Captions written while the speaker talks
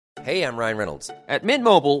Hey, I'm Ryan Reynolds. At Mint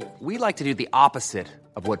Mobile, we like to do the opposite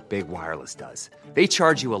of what Big Wireless does. They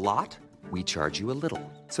charge you a lot, we charge you a little.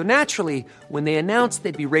 So naturally, when they announced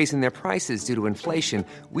they'd be raising their prices due to inflation,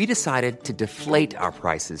 we decided to deflate our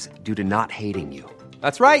prices due to not hating you.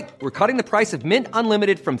 That's right. We're cutting the price of Mint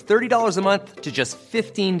Unlimited from $30 a month to just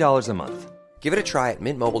 $15 a month. Give it a try at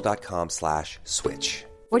mintmobile.com/switch.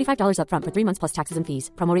 $45 up front for 3 months plus taxes and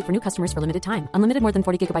fees. Promo rate for new customers for limited time. Unlimited more than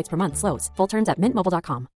 40 gigabytes per month. Slows full terms at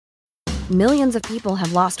mintmobile.com. Millions of people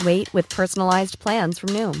have lost weight with personalized plans from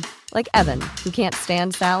Noom. Like Evan, who can't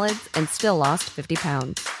stand salads and still lost 50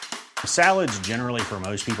 pounds. Salads generally for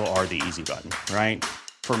most people are the easy button, right?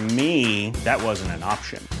 For me, that wasn't an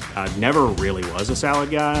option. I never really was a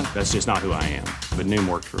salad guy. That's just not who I am. But Noom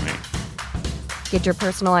worked for me. Get your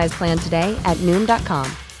personalized plan today at Noom.com.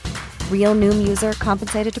 Real Noom user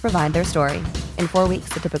compensated to provide their story. In 4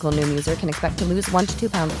 weeks, the typical Noom user can expect to lose 1 to 2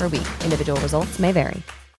 pounds per week. Individual results may vary.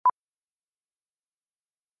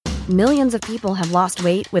 Millions of people have lost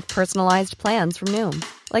weight with personalized plans from Noom.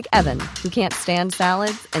 Like Evan, who can't stand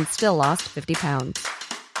salads and still lost 50 pounds.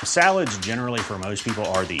 Salads generally for most people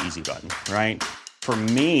are the easy button, right? For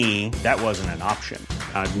me, that wasn't an option.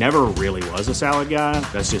 I never really was a salad guy.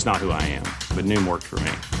 That's just not who I am. But Noom worked for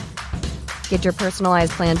me. Get your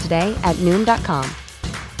personalized plan today at Noom.com.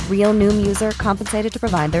 Real Noom user compensated to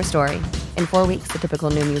provide their story. In 4 weeks, the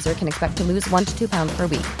typical Noom user can expect to lose 1 to 2 pounds per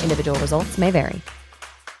week. Individual results may vary.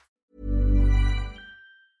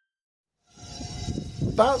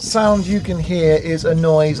 That sound you can hear is a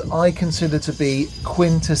noise I consider to be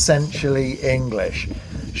quintessentially English.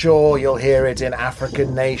 Sure, you'll hear it in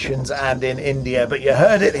African nations and in India, but you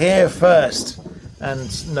heard it here first.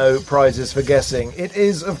 And no prizes for guessing. It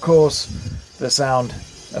is, of course, the sound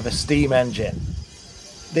of a steam engine.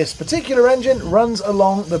 This particular engine runs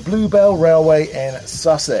along the Bluebell Railway in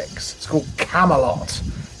Sussex. It's called Camelot.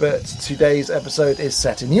 But today's episode is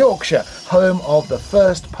set in Yorkshire, home of the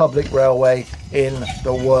first public railway in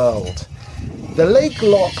the world. The Lake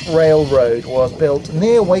Lock Railroad was built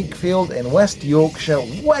near Wakefield in West Yorkshire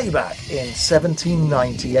way back in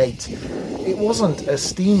 1798. It wasn't a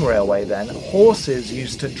steam railway then. Horses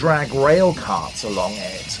used to drag rail carts along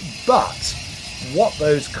it. But what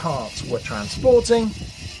those carts were transporting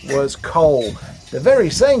was coal. The very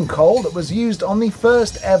same coal that was used on the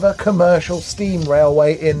first ever commercial steam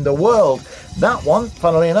railway in the world. That one,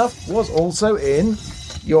 funnily enough, was also in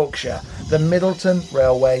Yorkshire, the Middleton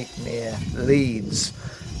Railway near Leeds.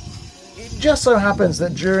 It just so happens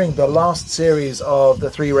that during the last series of the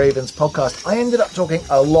Three Ravens podcast, I ended up talking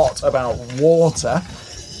a lot about water.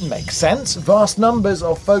 Makes sense, vast numbers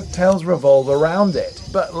of folk tales revolve around it.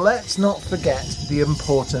 But let's not forget the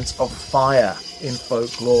importance of fire in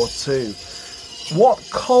folklore too. What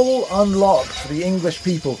coal unlocked for the English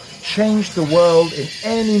people changed the world in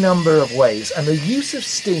any number of ways, and the use of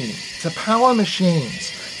steam to power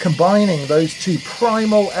machines, combining those two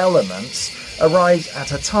primal elements, arrives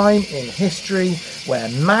at a time in history where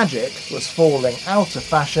magic was falling out of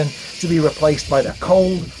fashion to be replaced by the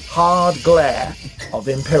cold, hard glare of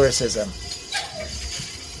empiricism.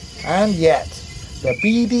 And yet, the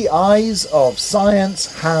beady eyes of science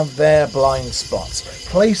have their blind spots,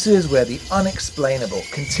 places where the unexplainable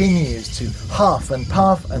continues to huff and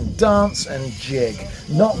puff and dance and jig,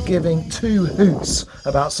 not giving two hoots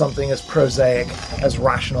about something as prosaic as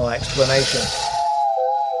rational explanation.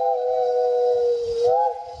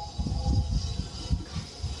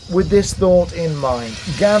 With this thought in mind,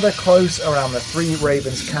 gather close around the Three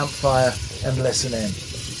Ravens campfire and listen in.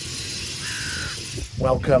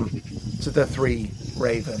 Welcome to the Three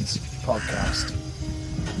Ravens podcast.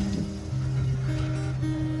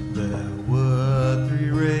 There were 3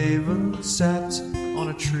 ravens sat on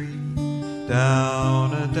a tree,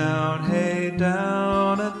 down a down, hey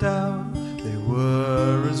down a down. They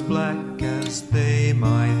were as black as they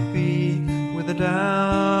might be with a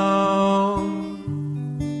down.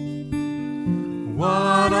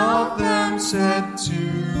 One of them said to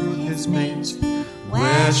his mate,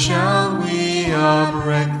 "Where shall we our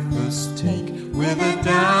breakfast take? With a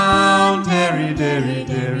down, derry, derry,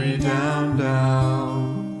 derry, down,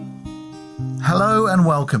 down." Hello and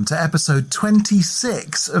welcome to episode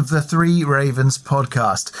 26 of the Three Ravens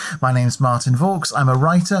podcast. My name's Martin Vaux. I'm a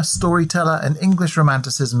writer, storyteller, and English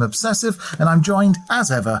romanticism obsessive, and I'm joined,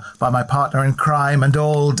 as ever, by my partner in crime and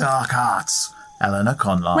all dark arts, Eleanor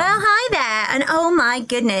Conlon. Well, hi there, and oh my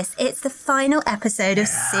goodness, it's the final episode of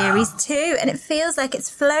Series 2, and it feels like it's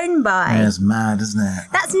flown by. It's mad, isn't it?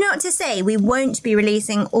 That's not to say we won't be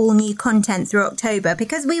releasing all new content through October,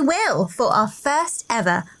 because we will, for our first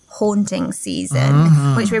ever haunting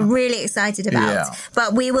season, which we're really excited about. Yeah.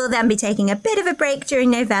 But we will then be taking a bit of a break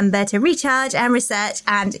during November to recharge and research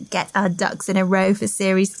and get our ducks in a row for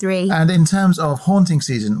Series 3. And in terms of haunting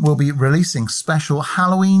season, we'll be releasing special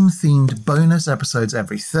Halloween-themed bonus episodes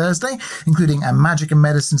every Thursday, including a Magic and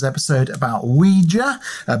Medicines episode about Ouija,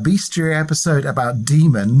 a Bestiary episode about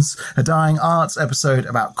demons, a Dying Arts episode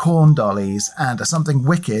about corn dollies, and a Something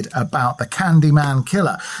Wicked about the Candyman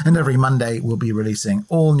Killer. And every Monday, we'll be releasing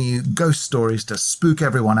all new ghost stories to spook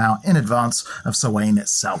everyone out in advance of Samhain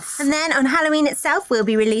itself. And then on Halloween itself, we'll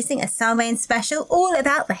be releasing a Samhain special all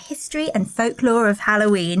about the history and folklore of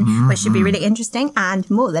Halloween, which should be really interesting and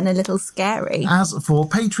more than a little scary. As for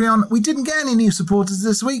Patreon, we didn't get any new supporters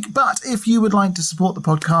this week, but if you would like to support the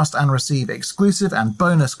podcast and receive exclusive and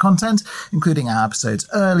bonus content, including our episodes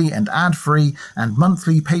early and ad-free, and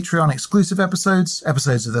monthly Patreon exclusive episodes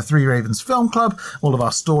of the Three Ravens Film Club, all of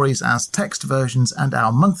our stories as text versions, and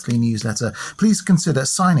our monthly newsletter, please consider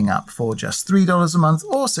signing up for just $3 a month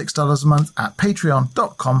or $6 a month at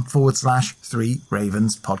patreon.com/Three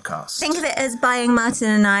Ravens Podcast. Think of it as buying Martin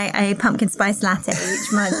and I a pumpkin spice latte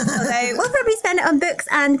each month. Although we'll probably spend it on books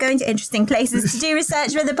and going to interesting places to do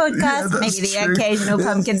research for the podcast. Maybe the occasional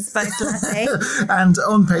pumpkin spice latte. And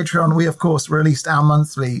on Patreon, we of course released our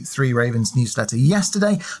monthly Three Ravens newsletter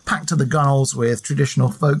yesterday, packed to the gunnels with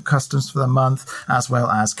traditional folk customs for the month, as well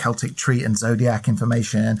as Celtic tree and zodiac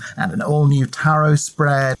information, and an all-new tarot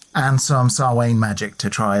spread, and some Samhain magic to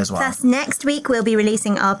try as well. Plus, next week we'll be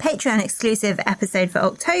releasing our Patreon exclusive episode for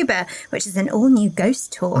October, which is an all-new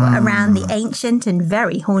ghost tour around the ancient and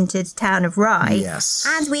very haunted town of Rye. Yes.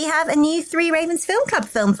 And we have a new Three Ravens Film Club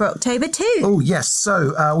film for October too. Oh, yes.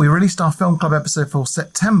 So we released our Film Club episode for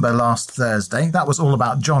September last Thursday. That was all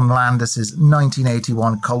about John Landis's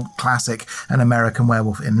 1981 cult classic, An American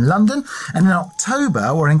Werewolf in London. And in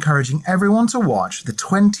October, we're encouraging everyone to watch the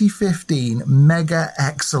 2015 mega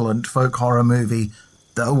excellent folk horror movie,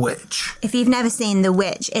 The Witch. If you've never seen The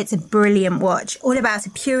Witch, it's a brilliant watch, all about a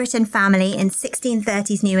Puritan family in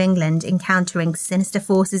 1630s New England encountering sinister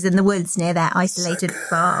forces in the woods near their isolated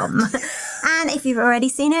farm. And if you've already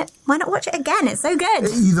seen it, why not watch it again? It's so good.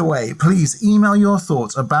 Either way, please email your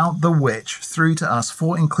thoughts about The Witch through to us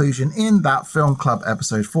for inclusion in that Film Club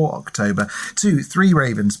episode for October to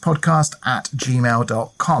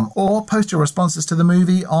threeravenspodcast@gmail.com, or post your responses to the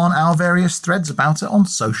movie on our various threads about it on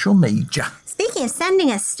social media. Speaking of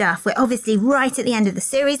sending us stuff, we're obviously right at the end of the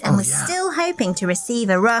series, and we're still hoping to receive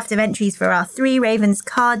a raft of entries for our Three Ravens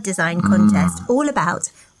card design contest, all about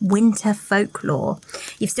winter folklore.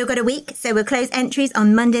 You've still got a week, so we'll close entries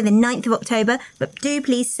on Monday the 9th of October, but do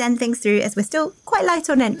please send things through as we're still quite light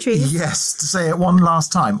on entries. Yes, to say it one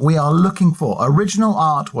last time, we are looking for original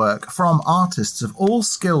artwork from artists of all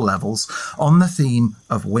skill levels on the theme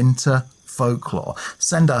of winter folklore.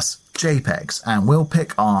 Send us JPEGs and we'll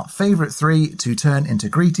pick our favourite 3 to turn into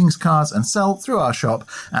greetings cards and sell through our shop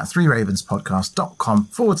at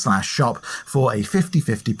threeravenspodcast.com/shop for a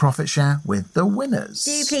 50-50 profit share with the winners.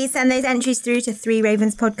 Do please send those entries through to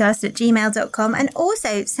threeravenspodcast@gmail.com, and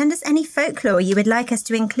also send us any folklore you would like us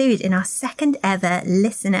to include in our second ever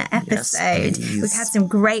listener episode. Yes, we've had some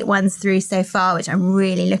great ones through so far, which I'm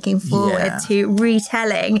really looking forward to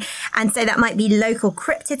retelling. And so that might be local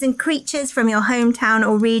cryptids and creatures from your hometown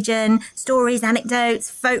or region, stories,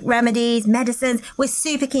 anecdotes, folk remedies, medicines. We're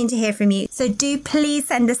super keen to hear from you. So do please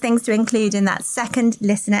send us things to include in that second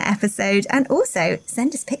listener episode, and also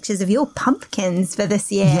send us pictures of your pumpkins for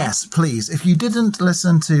this year. Yes, please. If you didn't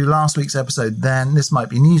listen to last week's episode, then this might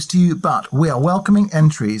be news to you, but we are welcoming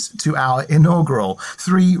entries to our inaugural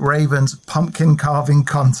Three Ravens pumpkin carving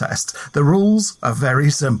contest. The rules are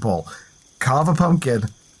very simple. Carve a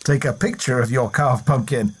pumpkin, take a picture of your carved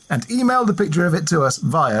pumpkin, and email the picture of it to us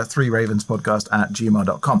via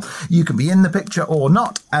threeravenspodcast@gmail.com. You can be in the picture or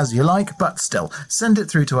not, as you like, but still, send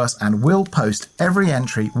it through to us and we'll post every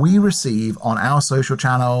entry we receive on our social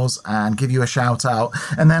channels and give you a shout out.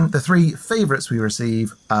 And then the 3 favourites we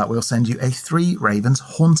receive, we'll send you a Three Ravens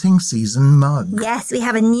Haunting Season mug. Yes, we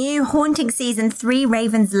have a new Haunting Season Three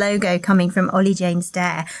Ravens logo coming from Ollie James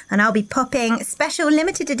Dare, and I'll be popping special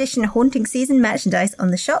limited edition Haunting Season merchandise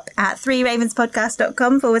on the shop at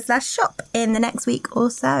threeravenspodcast.com/shop in the next week or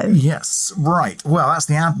so. Yes, right. Well, that's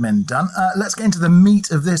the admin done. Let's get into the meat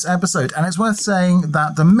of this episode. And it's worth saying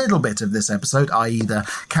that the middle bit of this episode, i.e. the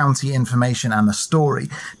county information and the story,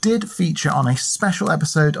 did feature on a special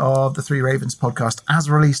episode of the Three Ravens podcast as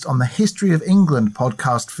released on the History of England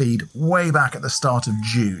podcast feed way back at the start of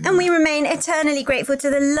June. And we remain eternally grateful to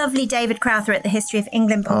the lovely David Crowther at the History of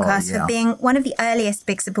England podcast for being one of the earliest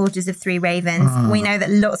big supporters of Three Ravens. We know that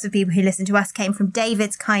lots of people who listen to us came from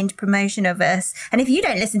David's kind promotion of us. And if you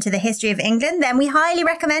don't listen to the history of England, then we highly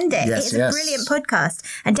recommend it. Yes, it's a brilliant podcast.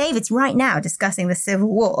 And David's right now discussing the Civil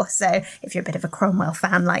War. So if you're a bit of a Cromwell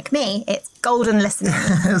fan like me, it's golden listening.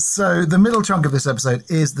 So the middle chunk of this episode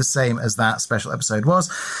is the same as that special episode was,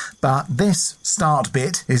 but this start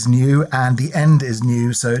bit is new and the end is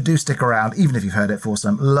new. So do stick around, even if you've heard it, for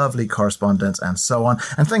some lovely correspondence and so on.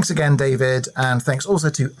 And thanks again, David. And thanks also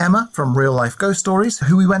to Emma from Real Life Ghost Stories,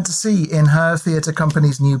 who we went to see in her theatre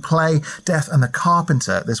company's new play, Death and the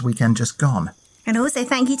Carpenter, this weekend just gone. And also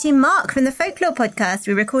thank you to Mark from the Folklore Podcast.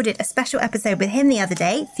 We recorded a special episode with him the other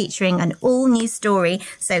day featuring an all-new story,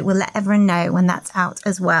 so we'll let everyone know when that's out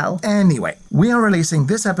as well. Anyway, we are releasing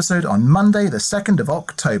this episode on Monday, the 2nd of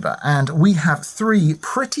October, and we have 3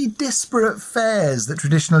 pretty disparate fairs that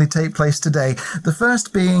traditionally take place today. The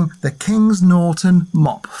first being the Kings Norton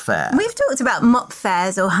Mop Fair. We've talked about mop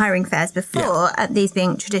fairs or hiring fairs before, these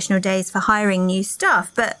being traditional days for hiring new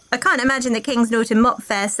staff, but I can't imagine the Kings Norton Mop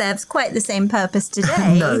Fair serves quite the same purpose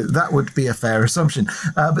today. No, that would be a fair assumption.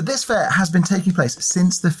 But this fair has been taking place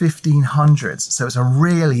since the 1500s, so it's a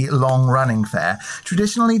really long-running fair,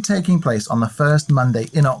 traditionally taking place on the first Monday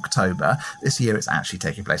in October. This year it's actually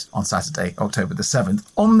taking place on Saturday, October the 7th,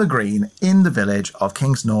 on the green in the village of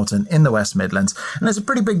Kings Norton in the West Midlands. And it's a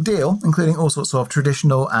pretty big deal, including all sorts of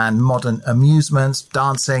traditional and modern amusements,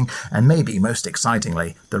 dancing, and maybe most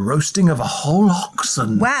excitingly, the roasting of a whole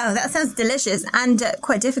oxen. Wow, that sounds delicious and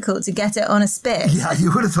quite difficult to get it on a spit. Yeah,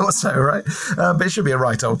 you would have thought so, right? But it should be a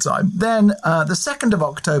right old time. Then the 2nd of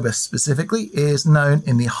October specifically is known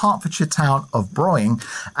in the Hertfordshire town of Broying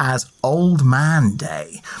as Old Man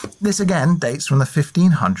Day. This again dates from the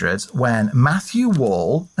 1500s when Matthew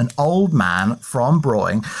Wall, an old man from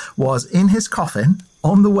Broying, was in his coffin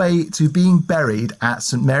on the way to being buried at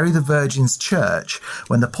St Mary the Virgin's Church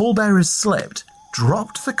when the pallbearers slipped,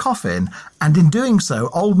 dropped the coffin, and in doing so,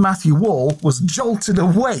 old Matthew Wall was jolted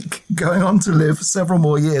awake, going on to live several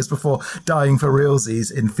more years before dying for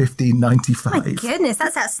realsies in 1595. My goodness,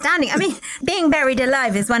 that's outstanding. I mean, being buried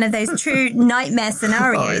alive is one of those true nightmare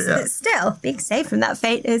scenarios, but still, being saved from that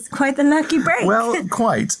fate is quite the lucky break. Well,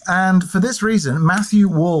 quite. And for this reason, Matthew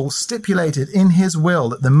Wall stipulated in his will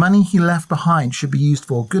that the money he left behind should be used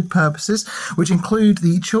for good purposes, which include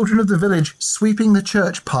the children of the village sweeping the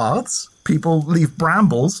church paths. People leave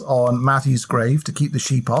brambles on Matthew's grave to keep the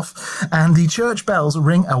sheep off, and the church bells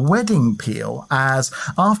ring a wedding peal as,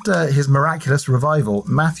 after his miraculous revival,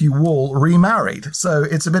 Matthew Wall remarried. So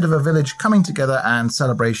it's a bit of a village coming together and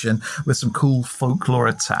celebration with some cool folklore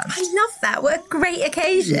attached. I love that. What a great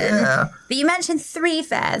occasion. Yeah. But you mentioned 3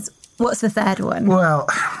 fairs. What's the third one? Well,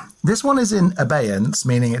 this one is in abeyance,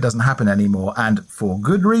 meaning it doesn't happen anymore, and for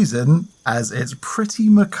good reason, as it's pretty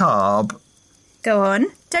macabre. Go on.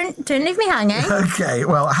 Don't leave me hanging. Okay,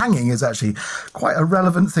 well, hanging is actually quite a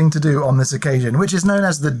relevant thing to do on this occasion, which is known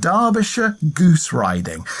as the Derbyshire goose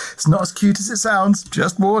riding. It's not as cute as it sounds,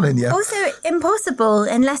 just warning you. Also, impossible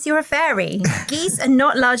unless you're a fairy. Geese are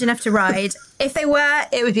not large enough to ride. If they were,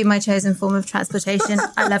 it would be my chosen form of transportation.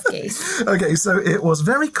 I love geese. Okay, so it was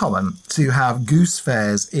very common to have goose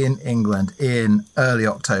fairs in England in early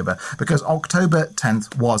October because October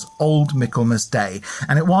 10th was Old Michaelmas Day.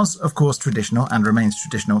 And it was, of course, traditional and remains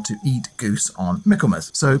traditional to eat goose on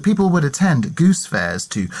Michaelmas. So people would attend goose fairs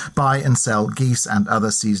to buy and sell geese and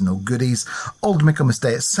other seasonal goodies. Old Michaelmas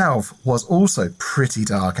Day itself was also pretty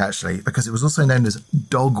dark, actually, because it was also known as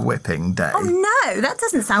Dog Whipping Day. Oh, no, that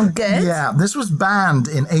doesn't sound good. Yeah, this was banned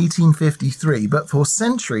in 1853, but for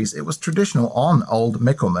centuries it was traditional on Old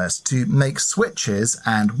Michaelmas to make switches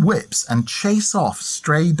and whips and chase off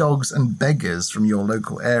stray dogs and beggars from your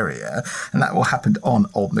local area, and that all happened on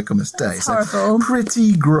Old Michaelmas Day. That's horrible. So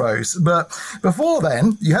pretty gross. But before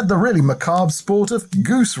then, you had the really macabre sport of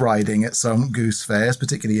goose riding at some goose fairs,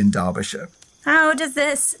 particularly in Derbyshire. How does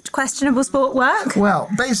this questionable sport work? Well,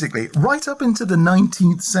 basically, right up into the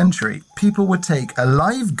 19th century, people would take a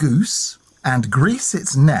live goose and grease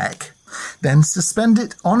its neck, then suspend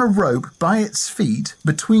it on a rope by its feet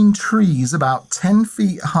between trees about 10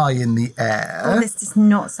 feet high in the air. Oh, this does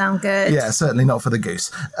not sound good. Yeah, certainly not for the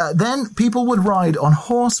goose. Then people would ride on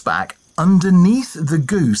horseback underneath the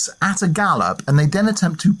goose at a gallop, and they'd then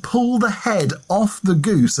attempt to pull the head off the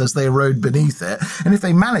goose as they rode beneath it. And if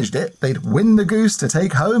they managed it, they'd win the goose to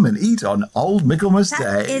take home and eat on Old Michaelmas Day.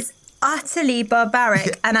 That is utterly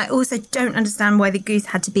barbaric, and I also don't understand why the goose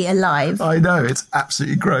had to be alive. I know, it's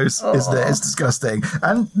absolutely gross, isn't it? It's disgusting.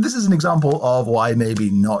 And this is an example of why maybe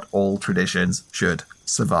not all traditions should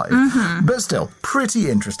survive. But still, pretty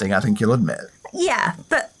interesting, I think you'll admit. Yeah,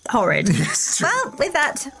 but horrid. Yes, well, with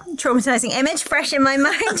that traumatising image fresh in my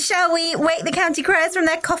mind, shall we wake the county criers from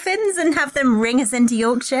their coffins and have them ring us into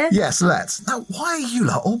Yorkshire? Yes, let's. Now, why are you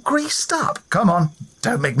lot all greased up? Come on,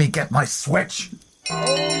 don't make me get my switch.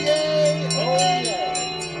 Oh, yay! Oh, yay!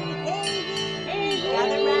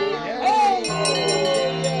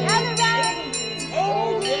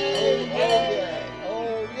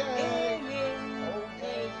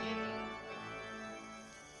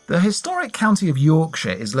 The historic county of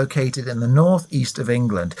Yorkshire is located in the northeast of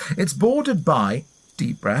England. It's bordered by,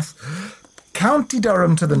 deep breath, County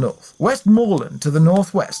Durham to the north, Westmoreland to the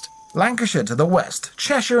northwest, Lancashire to the west,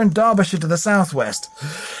 Cheshire and Derbyshire to the southwest,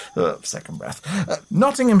 second breath,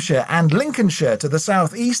 Nottinghamshire and Lincolnshire to the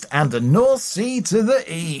southeast, and the North Sea to the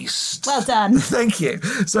east. Well done. Thank you.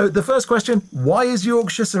 So the first question, why is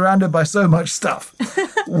Yorkshire surrounded by so much stuff?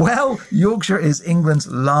 Well, Yorkshire is England's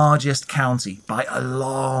largest county by a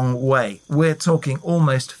long way. We're talking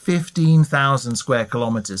almost 15,000 square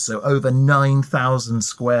kilometres, so over 9,000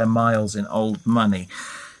 square miles in old money.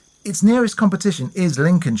 Its nearest competition is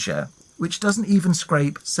Lincolnshire, which doesn't even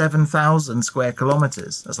scrape 7,000 square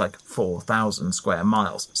kilometres. That's like 4,000 square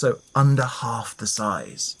miles. So under half the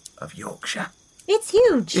size of Yorkshire. It's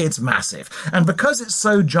huge. It's massive. And because it's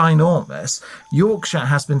so ginormous, Yorkshire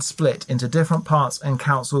has been split into different parts and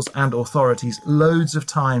councils and authorities loads of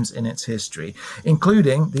times in its history,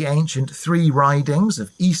 including the ancient 3 ridings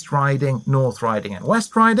of East Riding, North Riding and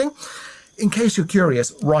West Riding. In case you're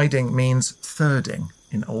curious, riding means thirding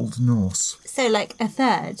in Old Norse. So like a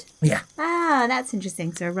third? Yeah. Ah, that's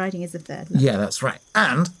interesting. So a riding is a third. Yeah, that's right.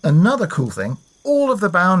 And another cool thing, all of the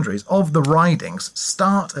boundaries of the ridings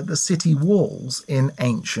start at the city walls in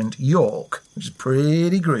ancient York, which is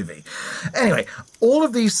pretty groovy. Anyway, all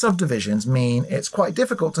of these subdivisions mean it's quite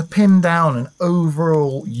difficult to pin down an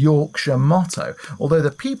overall Yorkshire motto, although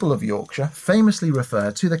the people of Yorkshire famously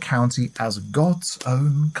refer to the county as God's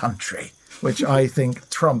own country, which I think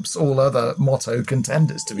trumps all other motto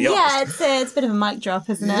contenders, to be honest. Yeah, it's a bit of a mic drop,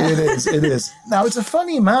 isn't it? It is. Now, it's a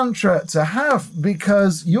funny mantra to have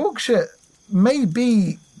because Yorkshire may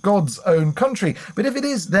be God's own country, but if it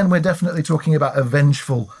is, then we're definitely talking about a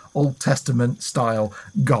vengeful Old Testament style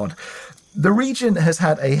God. The region has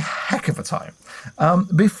had a heck of a time.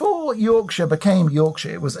 Before Yorkshire became Yorkshire,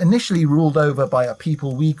 it was initially ruled over by a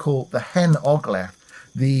people we call the Hen Ogledd,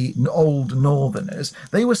 the Old Northerners.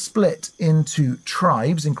 They were split into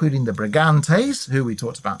tribes, including the Brigantes, who we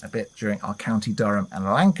talked about a bit during our County Durham and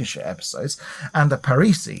Lancashire episodes, and the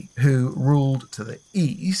Parisi, who ruled to the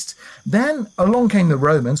east. Then along came the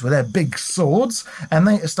Romans with their big swords, and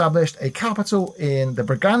they established a capital in the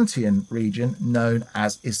Brigantian region known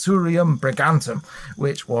as Isurium Brigantum,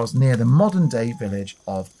 which was near the modern-day village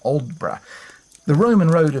of Aldborough. The Roman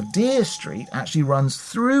road of Deer Street actually runs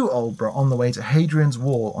through Aldborough on the way to Hadrian's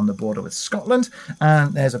Wall on the border with Scotland,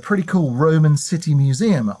 and there's a pretty cool Roman city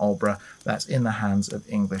museum at Aldborough that's in the hands of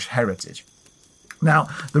English heritage. Now,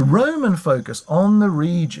 the Roman focus on the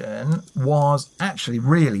region was actually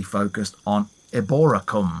really focused on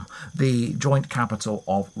Eboracum, the joint capital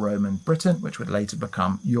of Roman Britain, which would later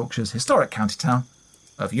become Yorkshire's historic county town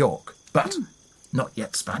of York. But not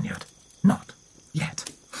yet Spaniard. Not yet.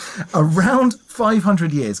 Around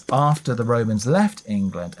 500 years after the Romans left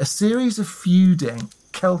England, a series of feuding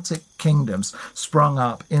Celtic kingdoms sprung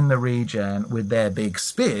up in the region with their big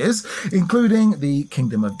spears, including the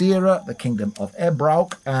Kingdom of Deira, the Kingdom of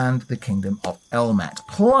Ebrauc, and the Kingdom of Elmet.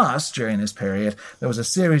 Plus, during this period, there was a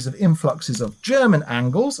series of influxes of German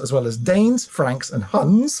Angles, as well as Danes, Franks, and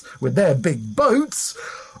Huns with their big boats,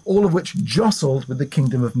 all of which jostled with the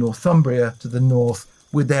Kingdom of Northumbria to the north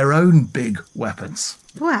with their own big weapons.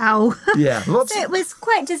 Wow. Yeah. So it was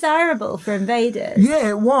quite desirable for invaders. Yeah,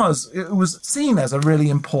 it was. It was seen as a really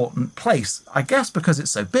important place. I guess because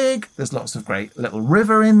it's so big, there's lots of great little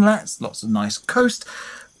river inlets, lots of nice coast,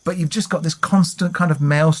 but you've just got this constant kind of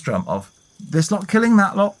maelstrom of this lot killing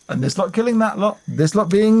that lot, and this lot killing that lot, this lot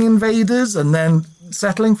being invaders, and then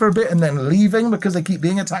settling for a bit and then leaving because they keep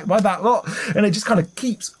being attacked by that lot. And it just kind of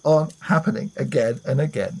keeps on happening again and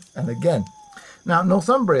again and again. Now,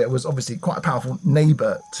 Northumbria was obviously quite a powerful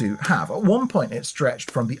neighbour to have. At one point, it stretched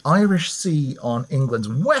from the Irish Sea on England's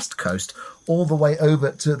west coast all the way over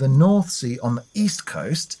to the North Sea on the east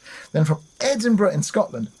coast, then from Edinburgh in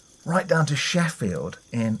Scotland right down to Sheffield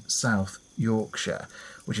in South Yorkshire,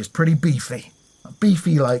 which is pretty beefy.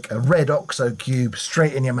 Beefy like a red OXO cube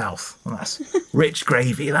straight in your mouth. Well, that's rich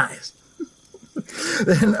gravy, that is.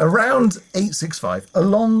 Then around 865,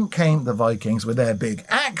 along came the Vikings with their big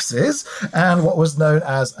axes and what was known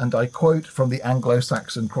as, and I quote from the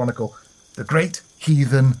Anglo-Saxon Chronicle, the Great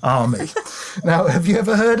Heathen Army. Now, have you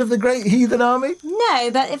ever heard of the Great Heathen Army?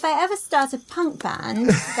 No, but if I ever start a punk band,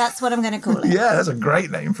 that's what I'm going to call it. Yeah, that's a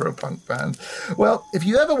great name for a punk band. Well, if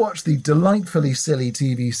you ever watch the delightfully silly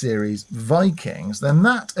TV series Vikings, then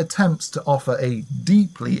that attempts to offer a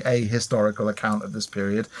deeply ahistorical account of this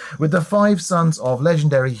period, with the 5 sons of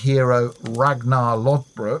legendary hero Ragnar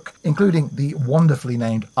Lodbrok, including the wonderfully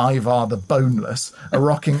named Ivar the Boneless, a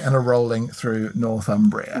rocking and a rolling through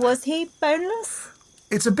Northumbria. Was he boneless?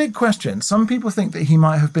 It's a big question. Some people think that he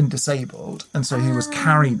might have been disabled, and so he was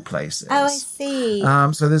carried places. Oh, I see.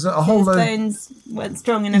 So there's a whole His load... bones weren't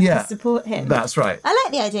strong enough to support him. That's right. I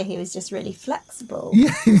like the idea he was just really flexible.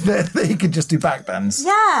 Yeah, he could just do backbends.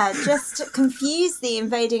 Yeah, just confuse the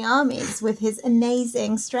invading armies with his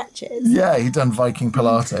amazing stretches. Yeah, he'd done Viking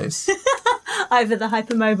Pilates. Over the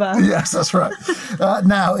hypermobile. Yes, that's right.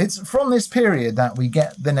 Now, it's from this period that we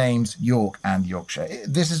get the names York and Yorkshire.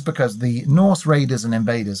 This is because the Norse raiders and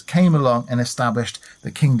invaders came along and established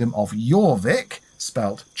the kingdom of Jorvik,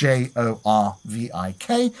 spelt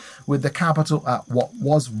Jorvik, with the capital at what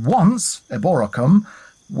was once Eboracum,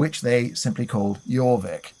 which they simply called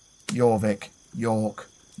Jorvik. Jorvik, York,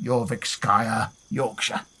 Jorvikshire,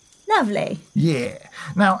 Yorkshire. Lovely. Yeah.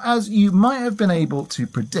 Now, as you might have been able to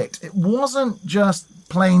predict, it wasn't just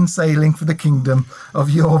plain sailing for the kingdom of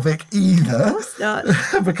Jorvik either. Of course not.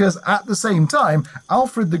 Because at the same time,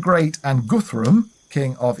 Alfred the Great and Guthrum,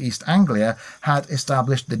 King of East Anglia, had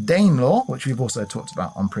established the Danelaw, which we've also talked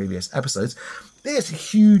about on previous episodes. This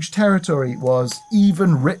huge territory was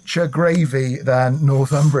even richer gravy than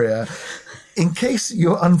Northumbria. In case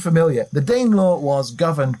you're unfamiliar, the Danelaw was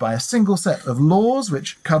governed by a single set of laws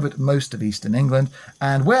which covered most of eastern England,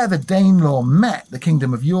 and where the Danelaw met the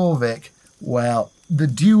kingdom of Jorvik, well, the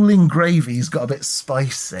dueling gravies got a bit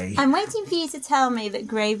spicy. I'm waiting for you to tell me that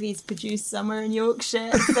gravy's produced somewhere in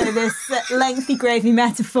Yorkshire, so this lengthy gravy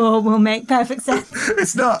metaphor will make perfect sense.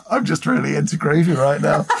 It's not. I'm just really into gravy right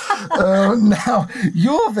now. Now,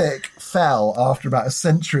 Jorvik fell after about a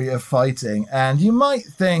century of fighting, and you might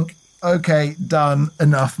think, okay, done,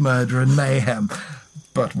 enough murder and mayhem.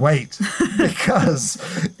 But wait, because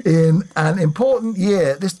in an important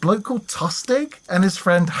year, this bloke called Tostig and his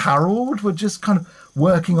friend Harold were just kind of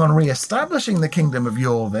working on re-establishing the kingdom of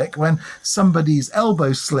Jorvik when somebody's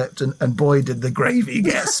elbow slipped and boy, did the gravy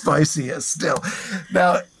get spicier still.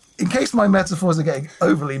 Now, in case my metaphors are getting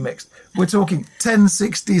overly mixed, we're talking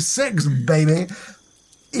 1066, baby.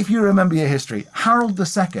 If you remember your history, Harold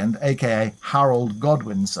II, a.k.a. Harold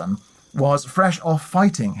Godwinson, was fresh off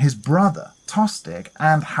fighting his brother, Tostig,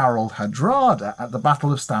 and Harold Hardrada at the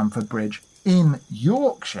Battle of Stamford Bridge in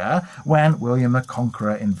Yorkshire when William the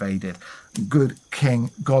Conqueror invaded. Good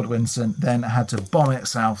King Godwinson then had to bomb it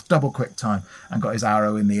south, double quick time, and got his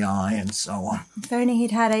arrow in the eye and so on. If only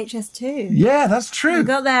he'd had HS2. Yeah, that's true. We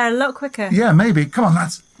got there a lot quicker. Yeah, maybe. Come on,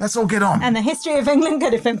 let's all get on. And the history of England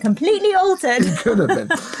could have been completely altered. It could have been.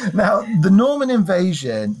 Now, the Norman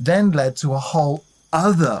invasion then led to a whole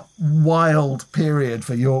other wild period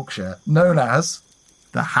for Yorkshire, known as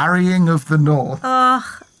the Harrying of the North.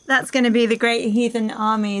 Oh, that's going to be the Great Heathen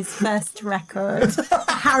Army's first record.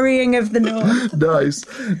 Harrying of the North. Nice.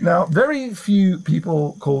 Now, very few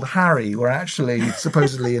people called Harry were actually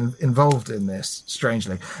supposedly involved in this,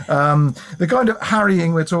 strangely. The kind of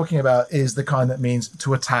harrying we're talking about is the kind that means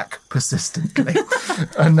to attack persistently.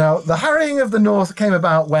 And now, the Harrying of the North came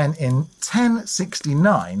about when, in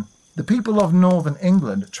 1069, the people of northern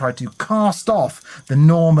England tried to cast off the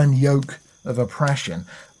Norman yoke of oppression.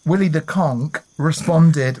 Willie the Conk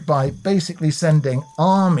responded by basically sending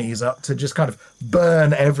armies up to just kind of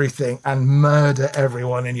burn everything and murder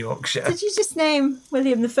everyone in Yorkshire. Did you just name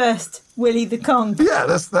William I Willie the Conk? Yeah,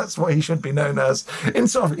 that's what he should be known as. In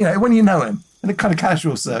sort of, when you know him, in the kind of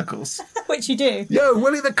casual circles. Which you do. Yo,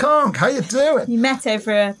 Willie the Conk, how you doing? You met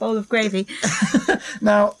over a bowl of gravy.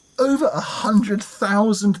 Now, over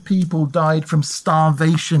 100,000 people died from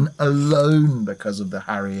starvation alone because of the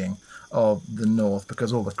harrying of the North,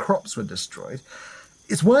 because all the crops were destroyed.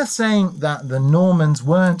 It's worth saying that the Normans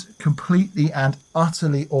weren't completely and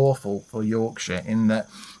utterly awful for Yorkshire, in that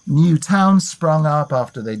new towns sprung up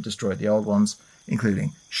after they destroyed the old ones,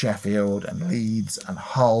 including Sheffield and Leeds and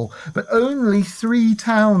Hull, but only 3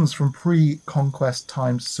 towns from pre-conquest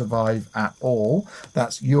times survive at all.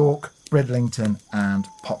 That's York, Bridlington and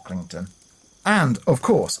Pocklington. And, of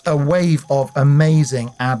course, a wave of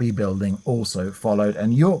amazing abbey building also followed,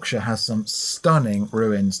 and Yorkshire has some stunning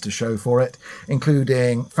ruins to show for it,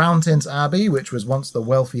 including Fountains Abbey, which was once the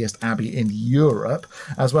wealthiest abbey in Europe,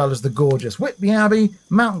 as well as the gorgeous Whitby Abbey,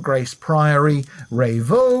 Mount Grace Priory,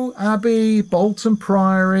 Rayvaux Abbey, Bolton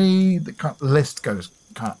Priory. The list goes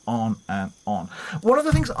kind of on and on. One of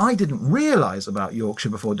the things I didn't realise about Yorkshire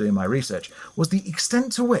before doing my research was the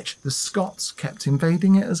extent to which the Scots kept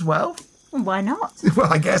invading it as well. Why not?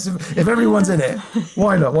 Well, I guess if everyone's in it,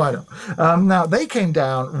 why not? Now, they came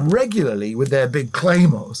down regularly with their big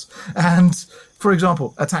claymores and, for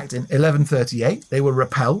example, attacked in 1138. They were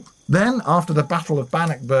repelled. Then, after the Battle of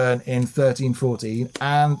Bannockburn in 1314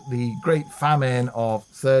 and the Great Famine of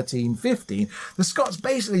 1315, the Scots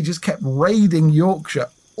basically just kept raiding Yorkshire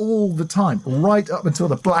all the time, right up until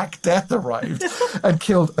the Black Death arrived and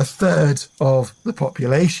killed a third of the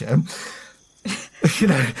population. You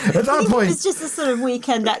know, at that point... It's just a sort of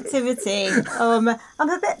weekend activity. I'm a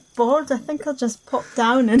bit bored. I think I'll just pop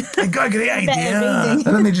down and... I got a great idea. And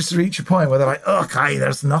then they just reach a point where they're like, okay,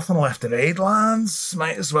 there's nothing left to raid, lads.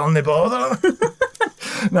 Might as well not bother.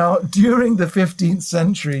 Now, during the 15th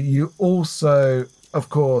century, you also, of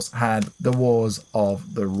course, had the Wars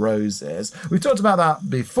of the Roses. We talked about that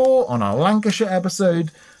before on our Lancashire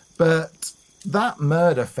episode, but that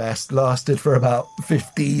murder fest lasted for about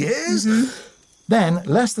 50 years. Mm-hmm. Then,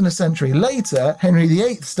 less than a century later, Henry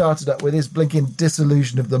VIII started up with his blinking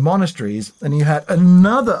dissolution of the monasteries, and you had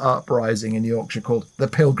another uprising in Yorkshire called the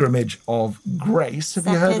Pilgrimage of Grace. Have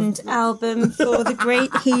you heard of Second album for the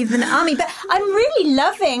Great Heathen Army. But I'm really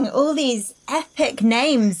loving all these epic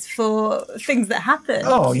names for things that happened.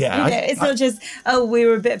 Oh, yeah. It's not just, we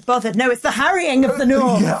were a bit bothered. No, it's the harrying of the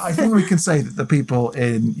North. Yeah, I think we can say that the people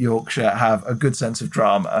in Yorkshire have a good sense of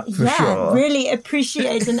drama, for sure. Yeah, really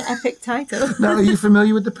appreciate an epic title. Now, are you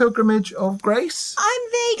familiar with the Pilgrimage of Grace? I'm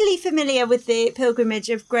vaguely familiar with the Pilgrimage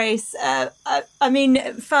of Grace. I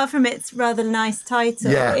mean, far from its rather nice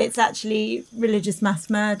title, it's actually religious mass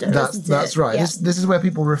murder. That's right. Yeah. This is where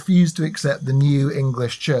people refused to accept the new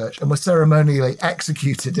English church and were ceremonially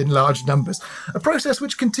executed in large numbers. A process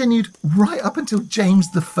which continued right up until James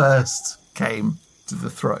I came to the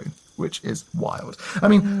throne, which is wild. I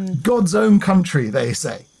mean, God's own country, they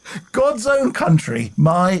say. God's own country,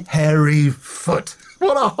 my hairy foot.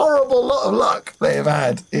 What a horrible lot of luck they have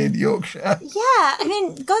had in Yorkshire. Yeah, I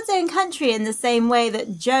mean, God's own country in the same way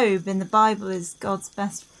that Job in the Bible is God's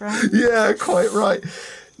best friend. Yeah, quite right.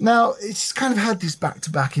 Now, it's kind of had these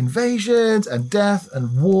back-to-back invasions and death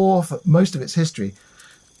and war for most of its history.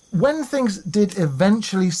 When things did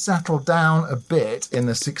eventually settle down a bit in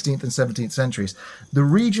the 16th and 17th centuries, the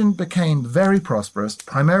region became very prosperous,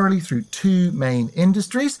 primarily through two main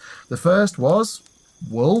industries. The first was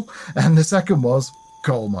wool, and the second was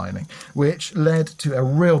coal mining, which led to a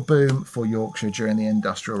real boom for Yorkshire during the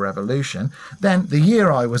Industrial Revolution. Then, the year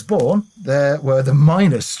I was born, there were the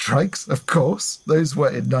miners' strikes, of course. Those were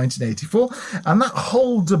in 1984. And that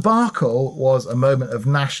whole debacle was a moment of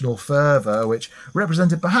national fervour, which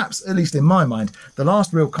represented perhaps, at least in my mind, the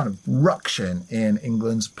last real kind of ruction in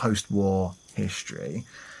England's post-war history.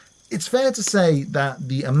 It's fair to say that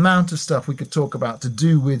the amount of stuff we could talk about to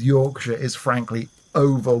do with Yorkshire is frankly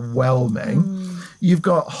overwhelming. You've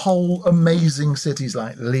got whole amazing cities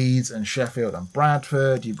like Leeds and Sheffield and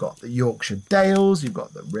Bradford. You've got the Yorkshire Dales. You've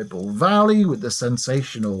got the Ribble Valley with the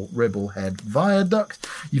sensational Ribble Head Viaduct.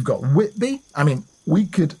 You've got Whitby. I mean, we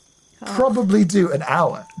could probably do an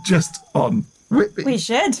hour just on Whitby. We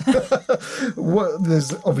should.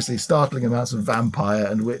 There's obviously startling amounts of vampire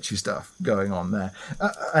and witchy stuff going on there.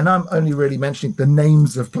 And I'm only really mentioning the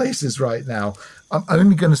names of places right now. I'm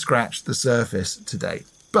only going to scratch the surface today.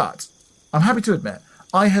 But I'm happy to admit,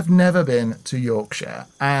 I have never been to Yorkshire.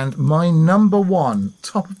 And my number one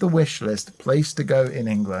top of the wish list place to go in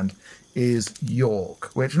England is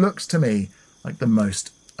York, which looks to me like the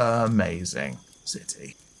most amazing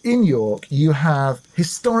city. In York, you have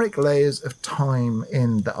historic layers of time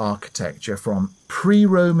in the architecture from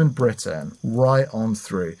pre-Roman Britain right on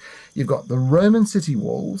through. You've got the Roman city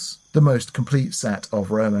walls, the most complete set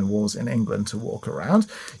of Roman walls in England to walk around.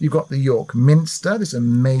 You've got the York Minster, this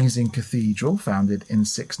amazing cathedral founded in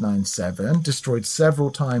 697, destroyed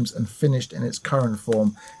several times and finished in its current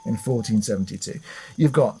form in 1472.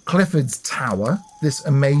 You've got Clifford's Tower, this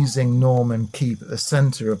amazing Norman keep at the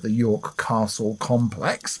centre of the York Castle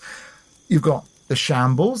complex. You've got the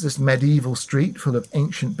Shambles, this medieval street full of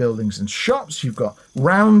ancient buildings and shops. You've got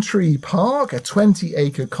Rowntree Park, a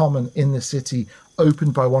 20-acre common in the city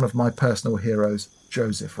opened by one of my personal heroes,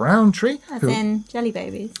 Joseph Rowntree. As in Jelly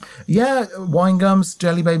Babies. Yeah, wine gums,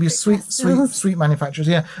 Jelly Babies, sweet manufacturers.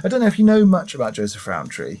 Yeah, I don't know if you know much about Joseph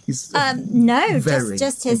Rowntree. He's no,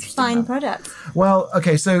 just his fine products. Well,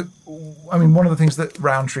 okay, so I mean, one of the things that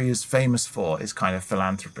Rowntree is famous for is kind of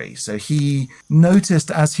philanthropy. So he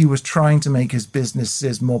noticed as he was trying to make his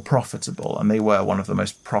businesses more profitable, and they were one of the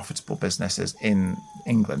most profitable businesses in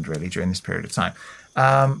England, really, during this period of time,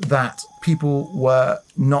 that people were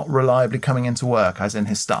not reliably coming into work, as in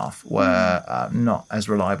his staff were not as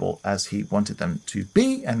reliable as he wanted them to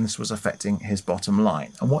be, and this was affecting his bottom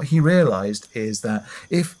line. And what he realised is that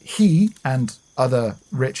if he and other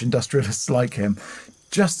rich industrialists like him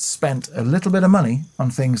just spent a little bit of money on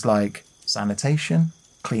things like sanitation,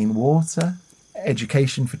 clean water,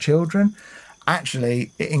 education for children,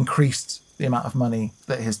 actually it increased the amount of money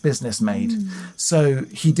that his business made. So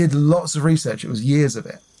he did lots of research. It was years of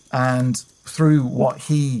it. And through what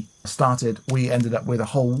he started, we ended up with a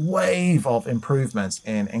whole wave of improvements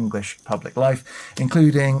in English public life,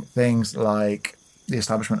 including things like the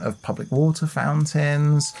establishment of public water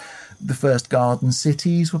fountains. The first garden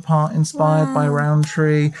cities were part inspired by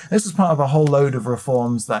Rowntree. This was part of a whole load of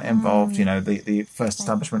reforms that involved, the first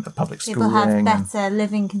establishment of public schooling. People have better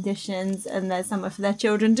living conditions, and there's somewhere for their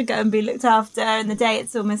children to go and be looked after. In the day,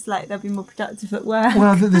 it's almost like they'll be more productive at work.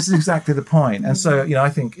 Well, this is exactly the point. And so, I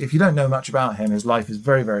think if you don't know much about him, his life is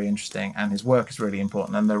very, very interesting, and his work is really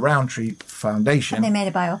important. And the Rowntree Foundation... And they made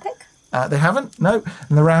a biopic? They haven't, no.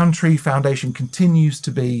 And the Rowntree Foundation continues to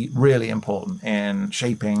be really important in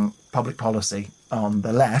shaping public policy on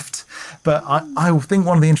the left. But I think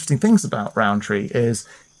one of the interesting things about Rowntree is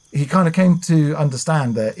he kind of came to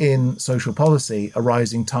understand that in social policy, a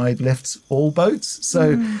rising tide lifts all boats.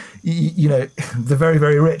 So, the very,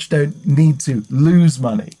 very rich don't need to lose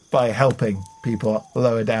money by helping people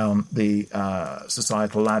lower down the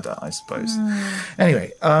societal ladder, I suppose.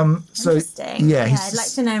 Anyway, so interesting. Yeah, I'd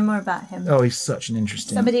like to know more about him. Oh, he's such an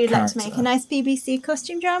interesting Somebody would character. like to make a nice BBC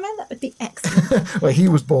costume drama? That would be excellent. Well, he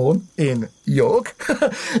was born in York.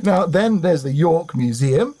 Now, then there's the York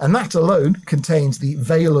Museum, and that alone contains the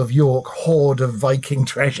Vale of York hoard of Viking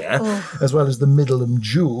treasure, as well as the Middleham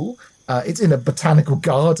Jewel. It's in a botanical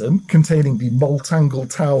garden containing the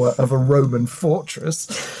Moltangle Tower of a Roman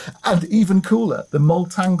fortress. And even cooler, the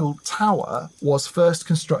Moltangle Tower was first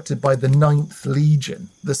constructed by the 9th Legion,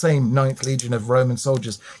 the same 9th Legion of Roman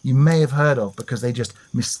soldiers you may have heard of because they just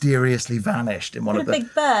mysteriously vanished in one of the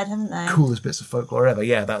big bird, haven't they? coolest bits of folklore ever.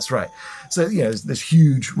 Yeah, that's right. So, there's this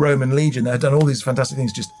huge Roman legion that had done all these fantastic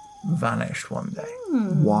things, just vanished one day.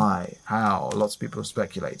 Why? How? Lots of people have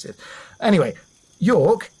speculated. Anyway,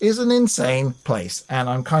 York is an insane place, and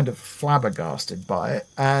I'm kind of flabbergasted by it.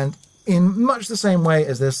 And in much the same way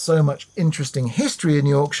as there's so much interesting history in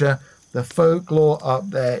Yorkshire, the folklore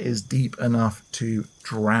up there is deep enough to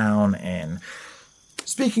drown in.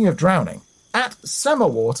 Speaking of drowning, at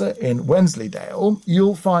Semerwater in Wensleydale,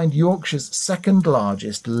 you'll find Yorkshire's second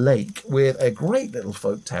largest lake with a great little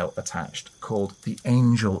folktale attached called The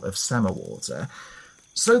Angel of Semerwater.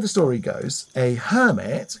 So the story goes, a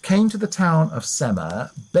hermit came to the town of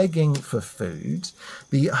Semer begging for food.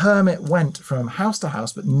 The hermit went from house to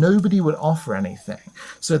house, but nobody would offer anything.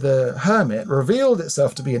 So the hermit revealed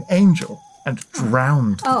itself to be an angel and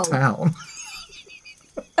drowned the town.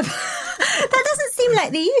 That doesn't seem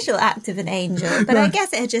like the usual act of an angel, but I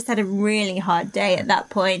guess it had just had a really hard day at that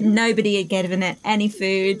point. Nobody had given it any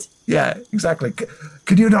food. Yeah, exactly.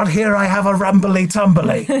 Could you not hear I have a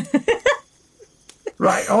rumbly-tumbly?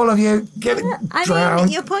 Right, all of you, get drowned. I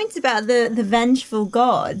mean, your point about the vengeful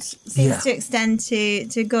god seems to extend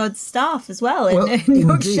to God's staff as well in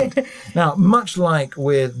Yorkshire. Indeed. Now, much like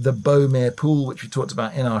with the Bowmere Pool, which we talked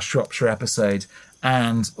about in our Shropshire episode,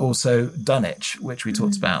 and also Dunwich, which we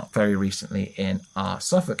talked about very recently in our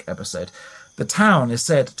Suffolk episode, the town is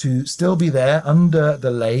said to still be there under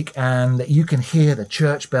the lake, and you can hear the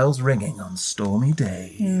church bells ringing on stormy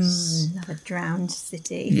days. Love a drowned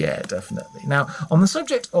city. Yeah, definitely. Now, on the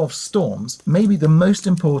subject of storms, maybe the most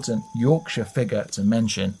important Yorkshire figure to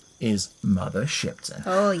mention is Mother Shipton.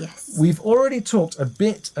 Oh, yes. We've already talked a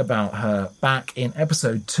bit about her back in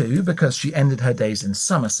episode 2 because she ended her days in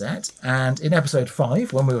Somerset, and in episode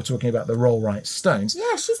 5 when we were talking about the Rollright Stones.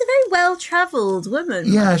 Yeah, she's a very well-travelled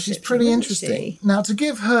woman. Yeah, she's pretty interesting. Now, to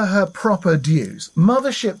give her her proper dues,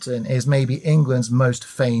 Mother Shipton is maybe England's most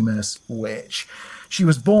famous witch. She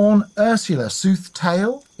was born Ursula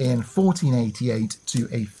Soothtail in 1488 to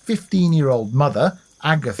a 15-year-old mother,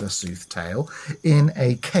 Agatha Soothtail, in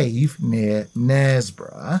a cave near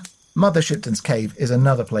Knaresborough. Mother Shipton's cave is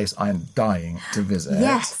another place I'm dying to visit.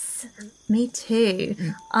 Yes. Me too.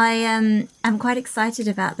 I am quite excited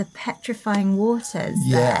about the petrifying waters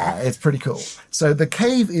there. It's pretty cool. So the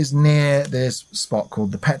cave is near this spot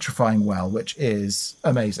called the Petrifying Well, which is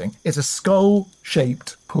amazing. It's a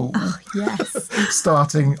skull-shaped pool. Oh, yes.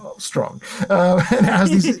 Starting strong. And it has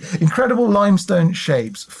these incredible limestone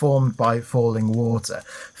shapes formed by falling water.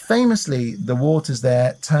 Famously, the waters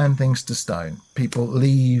there turn things to stone. People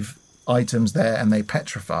leave items there and they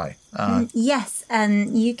petrify. Yes,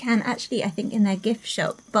 and you can actually, I think, in their gift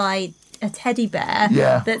shop buy a teddy bear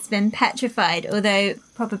that's been petrified, although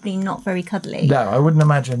probably not very cuddly. No, I wouldn't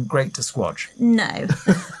imagine great to squash. No,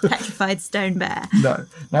 petrified stone bear. No.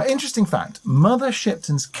 Now, interesting fact, Mother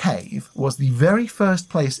Shipton's Cave was the very first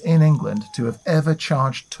place in England to have ever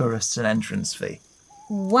charged tourists an entrance fee.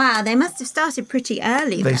 Wow, they must have started pretty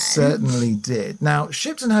early They then. certainly did. Now,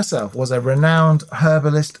 Shipton herself was a renowned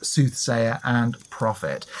herbalist, soothsayer and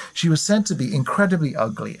prophet. She was said to be incredibly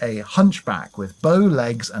ugly, a hunchback with bow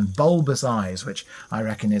legs and bulbous eyes, which I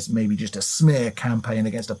reckon is maybe just a smear campaign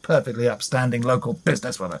against a perfectly upstanding local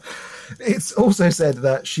businesswoman. It's also said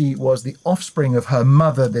that she was the offspring of her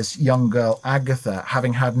mother, this young girl Agatha,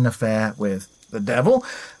 having had an affair with the devil.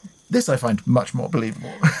 This I find much more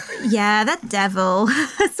believable. Yeah, that devil.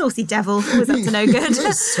 Saucy devil. Always up to no good.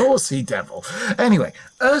 Saucy devil. Anyway,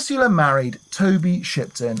 Ursula married Toby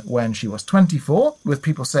Shipton when she was 24, with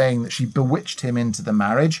people saying that she bewitched him into the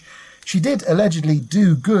marriage. She did allegedly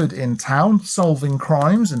do good in town, solving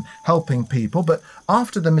crimes and helping people, but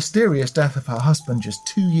after the mysterious death of her husband just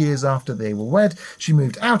 2 years after they were wed, she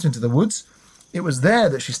moved out into the woods. It was there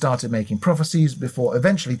that she started making prophecies before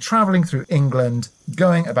eventually travelling through England,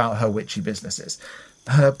 going about her witchy businesses.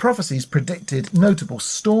 Her prophecies predicted notable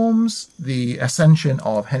storms, the ascension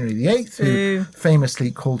of Henry VIII, who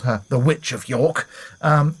famously called her the Witch of York,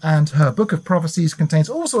 and her book of prophecies contains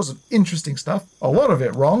all sorts of interesting stuff, a lot of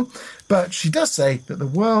it wrong, but she does say that the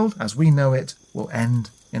world as we know it will end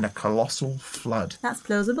in a colossal flood. That's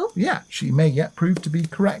plausible. Yeah, she may yet prove to be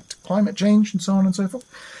correct. Climate change and so on and so forth.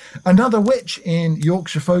 Another witch in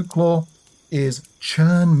Yorkshire folklore is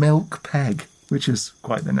Churn Milk Peg, which is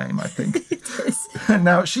quite the name, I think. It is.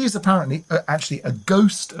 Now, she's apparently actually a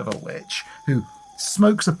ghost of a witch who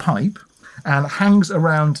smokes a pipe and hangs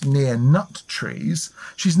around near nut trees.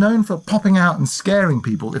 She's known for popping out and scaring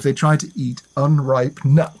people if they try to eat unripe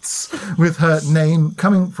nuts, with her name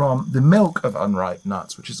coming from the milk of unripe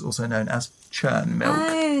nuts, which is also known as churn milk.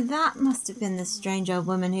 Oh, that must have been the strange old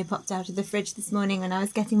woman who popped out of the fridge this morning when I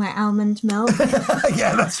was getting my almond milk.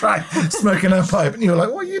 Yeah, that's right. Smoking her pipe. And you were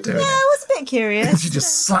like, what are you doing? Yeah, I was a bit curious. She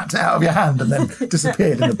just slapped it out of your hand and then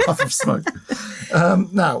disappeared in a puff of smoke.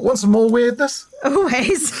 Now, want some more weirdness?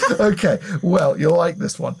 Always. Okay, well, you'll like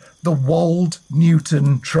this one. The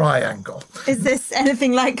Wold-Newton Triangle. Is this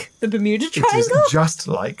anything like the Bermuda Triangle? It is just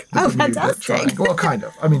like the Bermuda fantastic. Triangle. Well, kind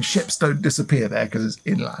of. I mean, ships don't disappear there because it's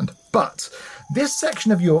inland. But this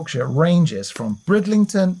section of Yorkshire ranges from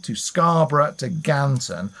Bridlington to Scarborough to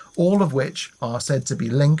Ganton, all of which are said to be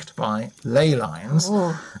linked by ley lines.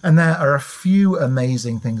 Oh. And there are a few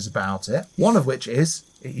amazing things about it, one of which is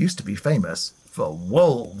it used to be famous for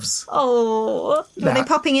wolves. Oh, are they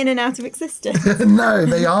popping in and out of existence? No,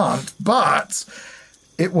 they aren't. But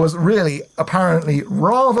it was really apparently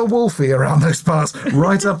rather wolfy around those parts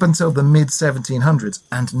right up until the mid-1700s,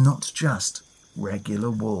 and not just regular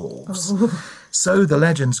wolves. Oh. So the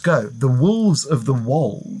legends go, the wolves of the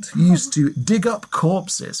wold used to dig up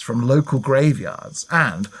corpses from local graveyards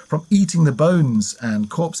and, from eating the bones and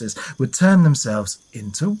corpses, would turn themselves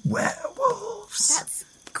into werewolves. That's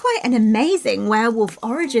quite an amazing werewolf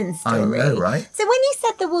origin story. I know, right? So when you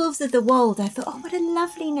said the wolves of the wold, I thought, oh, what a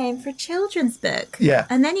lovely name for a children's book. Yeah.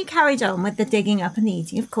 And then you carried on with the digging up and the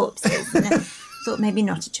eating of corpses. And I thought maybe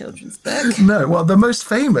not a children's book. No, well, the most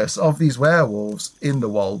famous of these werewolves in the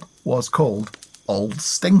wold was called Old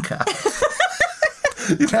Stinker.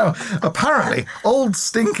 You know, apparently, Old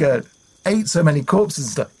Stinker ate so many corpses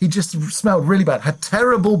and stuff, he just smelled really bad, had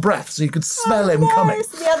terrible breath, so you could smell him coming.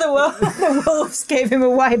 The other the wolves gave him a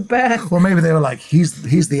wide berth. Well, maybe they were like,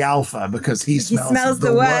 he's the alpha because he smells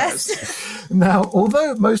the worst. Now,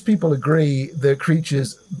 although most people agree the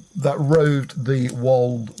creatures that roved the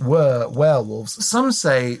wold were werewolves, some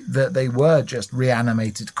say that they were just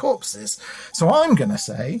reanimated corpses. So I'm going to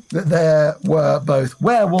say that there were both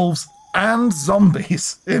werewolves and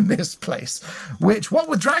zombies in this place, which, what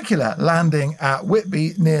with Dracula landing at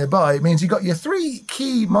Whitby nearby, means you got your three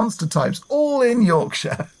key monster types all in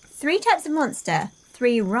Yorkshire. 3 types of monster,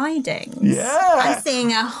 3 ridings. Yeah. I'm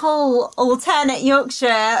seeing a whole alternate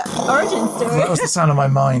Yorkshire origin story. That was the sound of my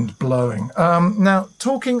mind blowing. Now,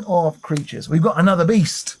 talking of creatures, we've got another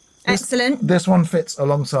beast Excellent. This one fits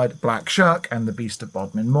alongside Black Shuck and the Beast of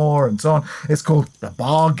Bodmin Moor and so on. It's called the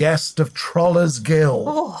Barguest of Troller's Gill.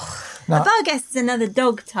 A Barguest is another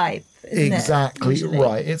dog type, isn't exactly it,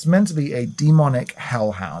 right. It's meant to be a demonic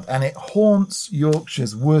hellhound, and it haunts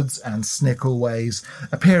Yorkshire's woods and snickleways,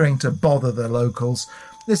 appearing to bother the locals.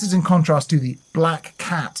 This is in contrast to the Black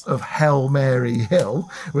Cat of Hell Mary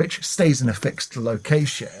Hill, which stays in a fixed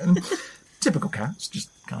location. Typical cats, just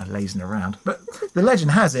kind of lazing around. But the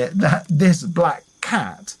legend has it that this black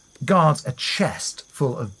cat guards a chest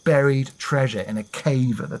full of buried treasure in a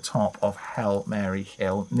cave at the top of Hell Mary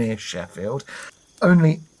Hill near Sheffield.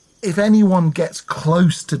 Only if anyone gets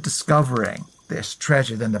close to discovering this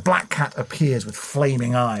treasure, then the black cat appears with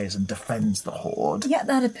flaming eyes and defends the hoard. Yeah,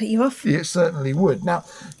 that'd put you off. It certainly would. Now,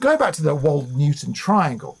 going back to the Wold-Newton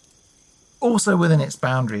Triangle, also within its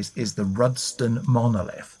boundaries is the Rudston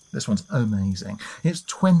Monolith. This one's amazing. It's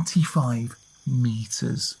 25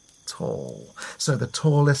 metres tall. So the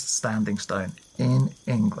tallest standing stone in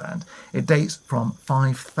England. It dates from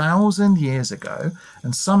 5,000 years ago,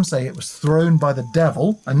 and some say it was thrown by the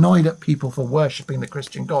devil, annoyed at people for worshipping the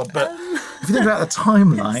Christian God. But if you think about the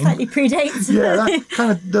timeline... Slightly predates. Yeah, that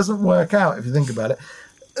kind of doesn't work out if you think about it.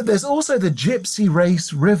 There's also the Gypsy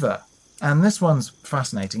Race River. And this one's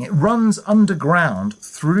fascinating. It runs underground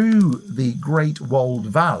through the Great Wold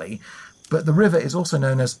Valley, but the river is also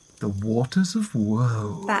known as the Waters of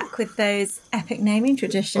Woe. Back with those epic naming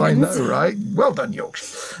traditions. I know, right? Well done,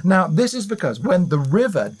 Yorkshire. Now, this is because when the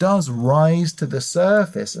river does rise to the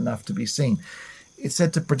surface enough to be seen, it's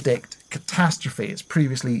said to predict catastrophe. It's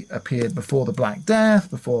previously appeared before the Black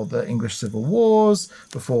Death, before the English Civil Wars,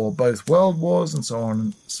 before both World Wars, and so on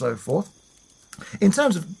and so forth. In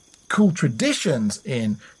terms of cool traditions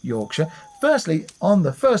in Yorkshire, firstly, on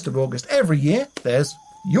the 1st of August every year, there's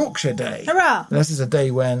Yorkshire Day. Hurrah! And this is a day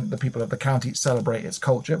when the people of the county celebrate its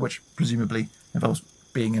culture, which presumably involves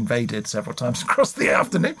being invaded several times across the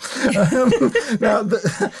afternoon. Now,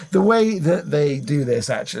 the way that they do this,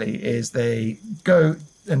 actually, is they go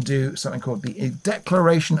and do something called the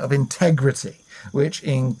Declaration of Integrity, which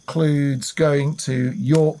includes going to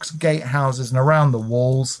York's gatehouses and around the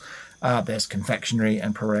walls. There's confectionery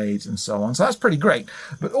and parades and so on. So that's pretty great.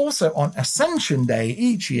 But also on Ascension Day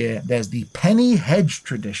each year, there's the Penny Hedge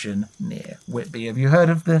tradition near Whitby. Have you heard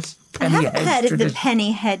of this? I haven't heard of the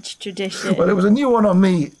Penny Hedge tradition. Well, it was a new one on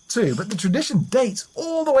me too, but the tradition dates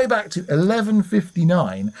all the way back to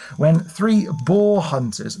 1159 when 3 boar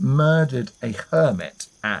hunters murdered a hermit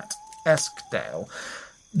at Eskdale.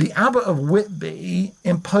 The Abbot of Whitby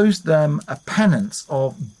imposed them a penance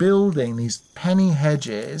of building these penny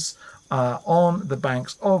hedges on the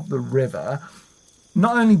banks of the river.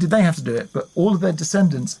 Not only did they have to do it, but all of their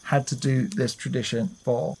descendants had to do this tradition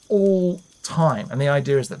for all time. And the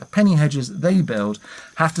idea is that the penny hedges they build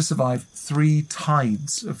have to survive 3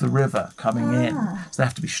 tides of the river coming in. So they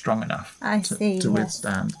have to be strong enough to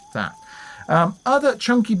withstand that. Other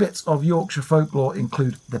chunky bits of Yorkshire folklore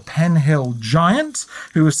include the Penhill Giant,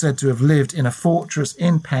 who was said to have lived in a fortress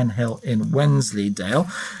in Penhill in Wensleydale,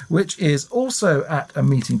 which is also at a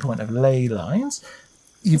meeting point of ley lines.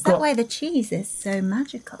 Is that why the cheese is so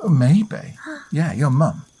magical? Oh, maybe. Yeah, your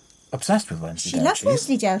mum. Obsessed with Wensleydale cheese. She loves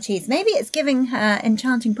Wensleydale cheese. Maybe it's giving her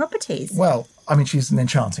enchanting properties. Well, I mean, she's an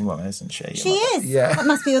enchanting woman, isn't she? She is. Yeah. That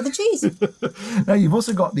must be all the cheese. Now, you've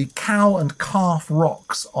also got the Cow and Calf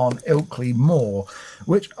Rocks on Ilkley Moor,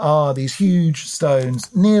 which are these huge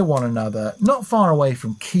stones near one another, not far away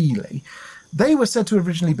from Keighley. They were said to have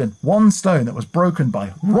originally been one stone that was broken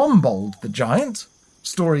by Rombold the giant.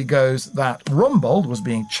 Story goes that Rombold was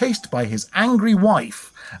being chased by his angry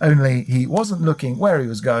wife, only he wasn't looking where he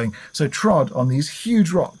was going, so trod on these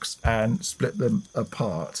huge rocks and split them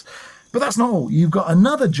apart. But that's not all. You've got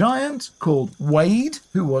another giant called Wade,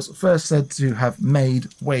 who was first said to have made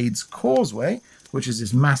Wade's Causeway, which is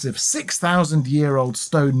this massive 6,000-year-old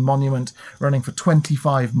stone monument running for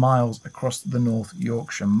 25 miles across the North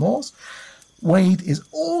Yorkshire moors. Wade is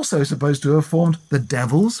also supposed to have formed the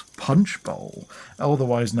Devil's Punch Bowl,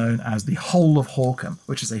 otherwise known as the Hole of Hawkham,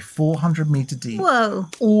 which is a 400-metre deep,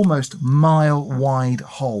 almost mile-wide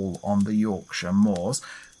hole on the Yorkshire moors.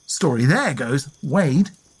 Story there goes,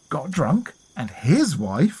 Wade got drunk, and his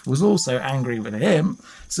wife was also angry with him,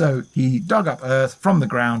 so he dug up earth from the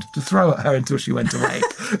ground to throw at her until she went away.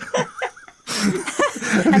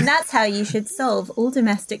 And that's how you should solve all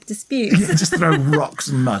domestic disputes. Yeah, just throw rocks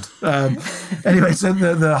and mud. Anyway, so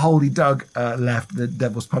the hole he dug left the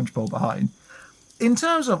Devil's Punch Bowl behind. In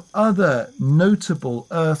terms of other notable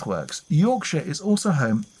earthworks, Yorkshire is also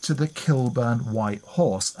home to the Kilburn White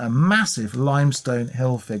Horse, a massive limestone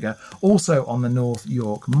hill figure, also on the North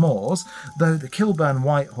York moors, though the Kilburn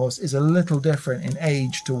White Horse is a little different in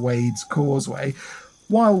age to Wade's Causeway.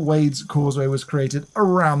 While Wade's Causeway was created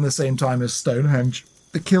around the same time as Stonehenge,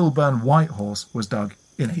 the Kilburn White Horse was dug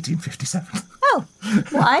in 1857. Oh,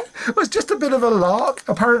 why? It was just a bit of a lark.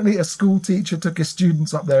 Apparently a school teacher took his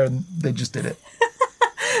students up there and they just did it.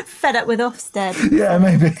 Fed up with Ofsted. Yeah,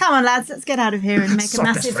 maybe. Come on, lads, let's get out of here and make a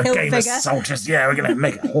massive hill figure. Soldiers. Yeah, we're going to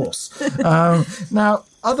make a horse. Now,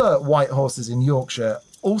 other white horses in Yorkshire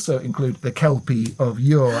also include the Kelpie of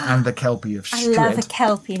Yore and the Kelpie of Strid. I love a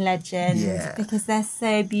Kelpie legend Yeah. because they're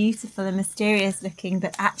so beautiful and mysterious looking,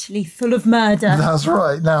 but actually full of murder. That's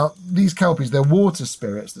right. Now, these Kelpies, they're water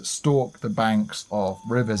spirits that stalk the banks of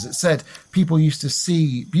rivers. It said people used to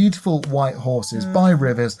see beautiful white horses by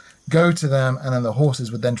rivers, go to them, and then the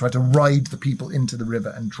horses would then try to ride the people into the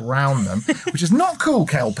river and drown them, which is not cool,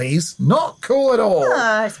 Kelpies. Not cool at all. Oh,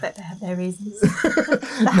 I expect they have their reasons.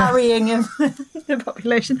 The harrying of the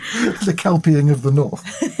population. The Kelpieing of the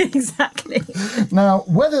North. Exactly. Now,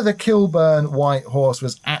 whether the Kilburn White Horse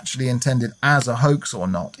was actually intended as a hoax or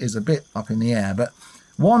not is a bit up in the air, but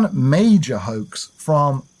one major hoax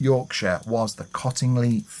from Yorkshire was the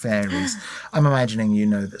Cottingley Fairies. I'm imagining you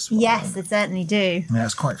know this one. Yes, I certainly do. Yeah,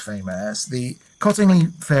 it's quite famous. The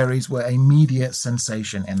Cottingley Fairies were a media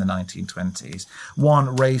sensation in the 1920s,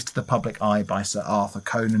 one raised to the public eye by Sir Arthur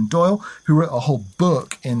Conan Doyle, who wrote a whole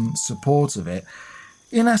book in support of it.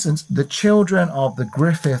 In essence, the children of the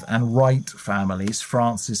Griffith and Wright families,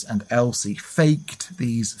 Francis and Elsie, faked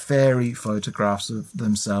these fairy photographs of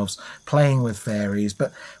themselves playing with fairies,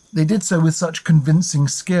 but they did so with such convincing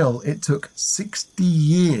skill it took 60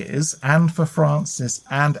 years, and for Francis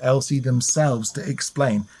and Elsie themselves to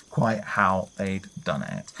explain quite how they'd done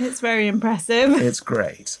it. It's very impressive. It's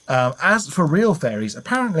great. As for real fairies,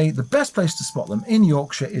 apparently the best place to spot them in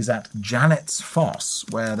Yorkshire is at Janet's Foss,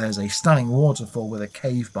 where there's a stunning waterfall with a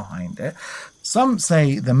cave behind it. Some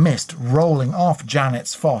say the mist rolling off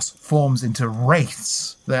Janet's Foss forms into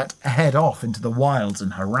wraiths that head off into the wilds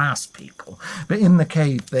and harass people. But in the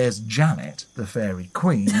cave, there's Janet, the fairy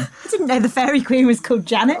queen. I didn't know the fairy queen was called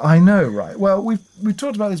Janet. I know, right? Well, we've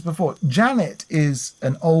talked about this before. Janet is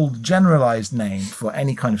an old generalised name for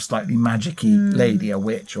any kind of slightly magic-y lady, a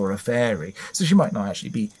witch or a fairy. So she might not actually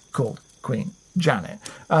be called Queen Janet.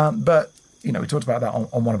 But you know, we talked about that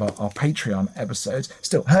on one of our Patreon episodes.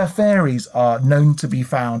 Still, her fairies are known to be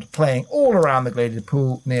found playing all around the gladed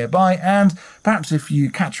pool nearby, and perhaps if you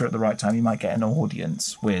catch her at the right time, you might get an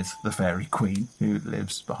audience with the fairy queen who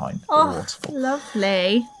lives behind the waterfall.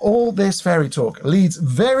 Lovely. All this fairy talk leads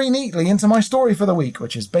very neatly into my story for the week,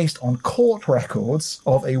 which is based on court records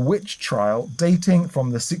of a witch trial dating from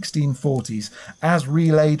the 1640s, as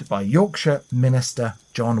relayed by Yorkshire minister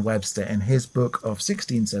John Webster in his book of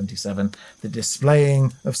 1677, The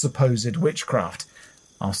Displaying of Supposed Witchcraft.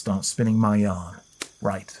 I'll start spinning my yarn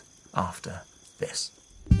right after this.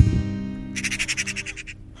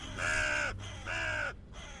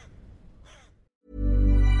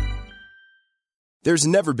 There's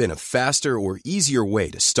never been a faster or easier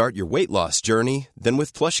way to start your weight loss journey than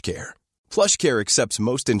with PlushCare. PlushCare accepts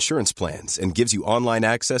most insurance plans and gives you online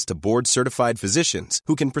access to board-certified physicians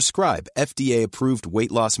who can prescribe FDA-approved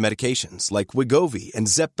weight loss medications like Wegovy and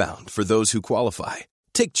Zepbound for those who qualify.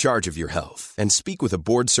 Take charge of your health and speak with a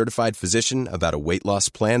board-certified physician about a weight loss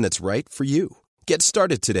plan that's right for you. Get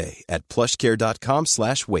started today at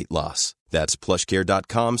plushcare.com/weight-loss. That's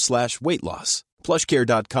plushcare.com/weight-loss.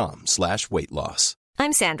 plushcare.com/weight-loss.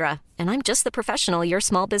 I'm Sandra, and I'm just the professional your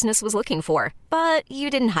small business was looking for. But you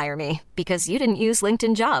didn't hire me because you didn't use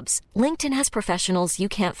LinkedIn Jobs. LinkedIn has professionals you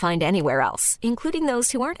can't find anywhere else, including those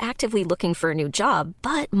who aren't actively looking for a new job,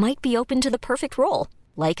 but might be open to the perfect role,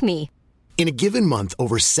 like me. In a given month,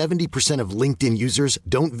 over 70% of LinkedIn users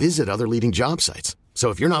don't visit other leading job sites. So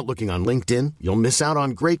if you're not looking on LinkedIn, you'll miss out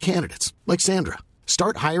on great candidates like Sandra.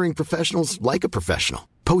 Start hiring professionals like a professional.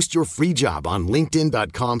 Post your free job on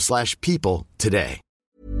linkedin.com/people today.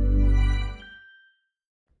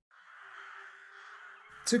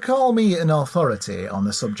 To call me an authority on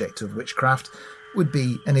the subject of witchcraft would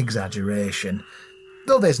be an exaggeration.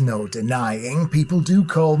 Though there's no denying, people do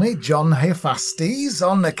call me John Hephaestus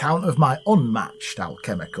on account of my unmatched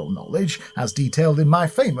alchemical knowledge, as detailed in my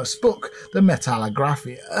famous book, The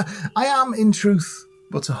Metallographia. I am, in truth,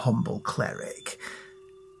 but a humble cleric.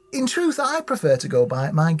 In truth, I prefer to go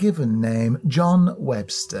by my given name, John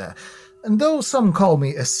Webster. And though some call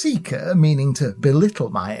me a seeker, meaning to belittle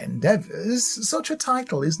my endeavours, such a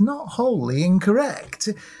title is not wholly incorrect.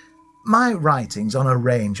 My writings on a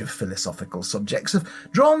range of philosophical subjects have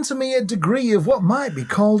drawn to me a degree of what might be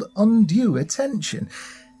called undue attention.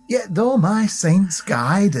 Yet though my Saint's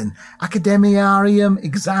Guide and Academiarium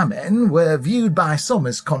Examen were viewed by some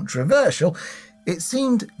as controversial, it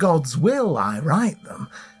seemed God's will I write them.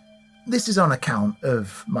 This is on account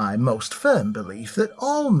of my most firm belief that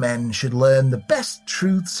all men should learn the best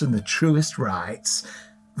truths and the truest rights.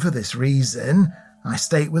 For this reason, I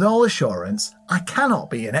state with all assurance, I cannot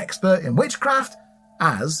be an expert in witchcraft,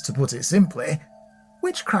 as, to put it simply,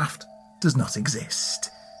 witchcraft does not exist.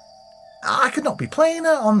 I could not be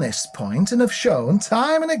plainer on this point, and have shown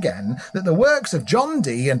time and again that the works of John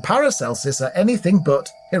Dee and Paracelsus are anything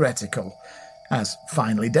but heretical. As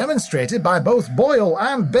finally demonstrated by both Boyle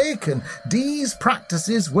and Bacon, Dee's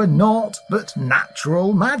practices were naught but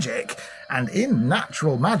natural magic, and in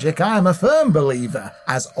natural magic I am a firm believer,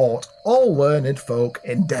 as ought all learned folk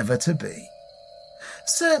endeavour to be.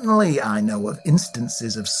 Certainly I know of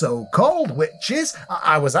instances of so-called witches.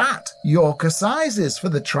 I was at York Assizes for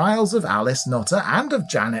the trials of Alice Nutter and of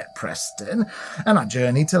Janet Preston, and I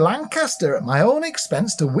journeyed to Lancaster at my own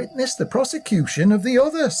expense to witness the prosecution of the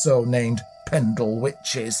other so-named Pendle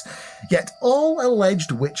witches. Yet all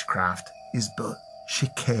alleged witchcraft is but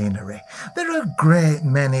chicanery. There are a great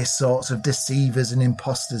many sorts of deceivers and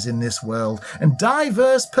impostors in this world, and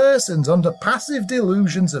diverse persons under passive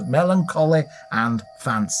delusions of melancholy and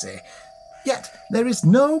fancy. Yet there is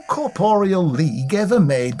no corporeal league ever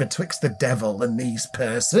made betwixt the devil and these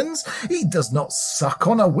persons. He does not suck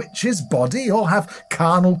on a witch's body or have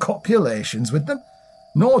carnal copulations with them.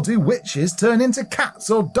 Nor do witches turn into cats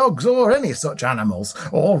or dogs or any such animals,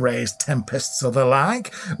 or raise tempests or the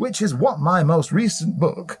like, which is what my most recent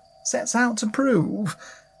book sets out to prove.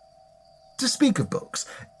 To speak of books,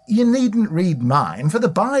 you needn't read mine, for the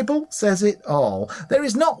Bible says it all. There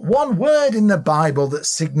is not one word in the Bible that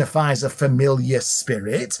signifies a familiar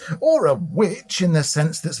spirit, or a witch in the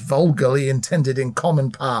sense that's vulgarly intended in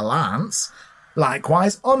common parlance.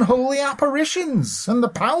 Likewise, unholy apparitions and the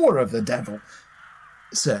power of the devil.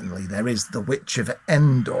 Certainly there is the Witch of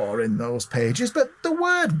Endor in those pages, but the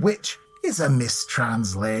word witch is a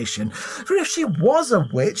mistranslation. For if she was a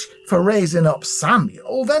witch for raising up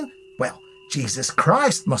Samuel, then, well, Jesus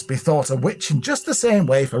Christ must be thought a witch in just the same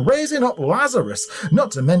way for raising up Lazarus,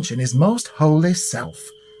 not to mention his most holy self.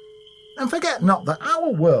 And forget not that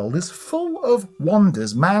our world is full of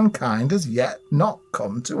wonders mankind has yet not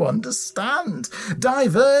come to understand.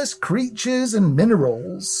 Diverse creatures and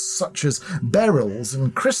minerals, such as beryls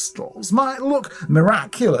and crystals, might look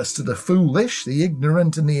miraculous to the foolish, the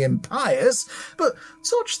ignorant, and the impious, but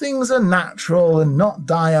such things are natural and not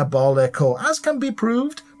diabolical, as can be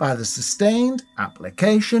proved by the sustained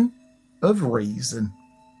application of reason.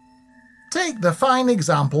 Take the fine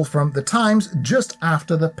example from the times just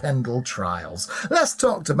after the Pendle trials, less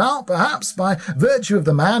talked about perhaps by virtue of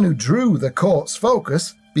the man who drew the court's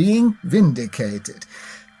focus being vindicated.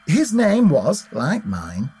 His name was, like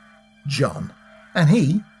mine, John, and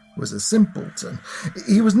he was a simpleton.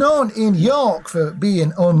 He was known in York for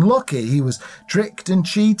being unlucky. He was tricked and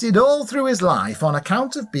cheated all through his life on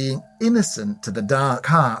account of being innocent to the dark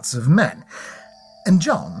hearts of men. And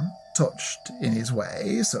John, touched in his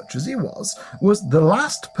way, such as he was the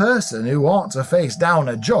last person who ought to face down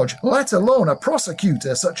a judge, let alone a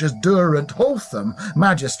prosecutor such as Durant Holtham,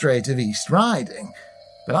 magistrate of East Riding.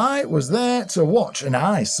 But I was there to watch, and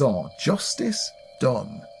I saw justice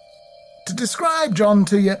done. To describe John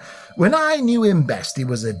to you, when I knew him best, he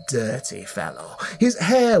was a dirty fellow. His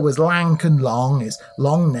hair was lank and long, his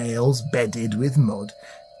long nails bedded with mud.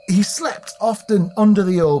 He slept often under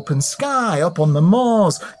the open sky up on the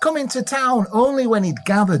moors, coming to town only when he'd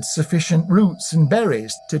gathered sufficient roots and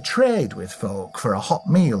berries to trade with folk for a hot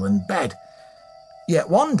meal and bed. Yet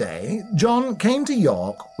one day, John came to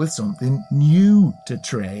York with something new to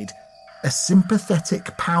trade. A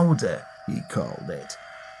sympathetic powder, he called it.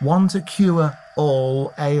 One to cure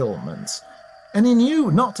all ailments. And he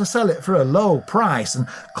knew not to sell it for a low price, and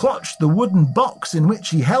clutched the wooden box in which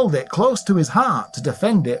he held it close to his heart to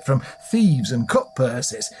defend it from thieves and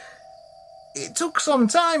cut-purses. It took some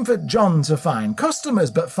time for John to find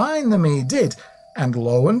customers, but find them he did, and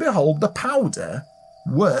lo and behold, the powder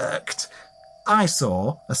worked. I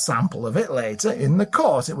saw a sample of it later in the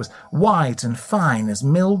court. It was white and fine as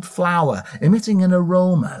milled flour, emitting an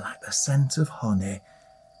aroma like the scent of honey.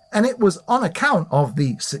 And it was on account of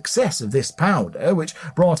the success of this powder, which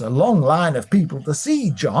brought a long line of people to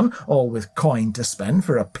see John, all with coin to spend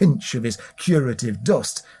for a pinch of his curative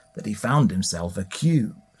dust, that he found himself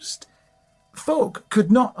accused. Folk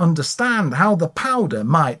could not understand how the powder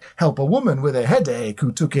might help a woman with a headache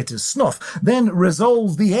who took it as snuff, then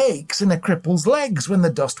resolve the aches in a cripple's legs when the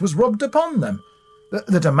dust was rubbed upon them.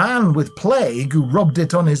 That a man with plague who rubbed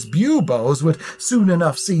it on his buboes would soon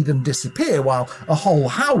enough see them disappear, while a whole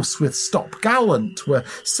house with stop gallant were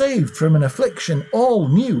saved from an affliction all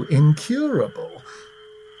new incurable.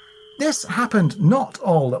 This happened not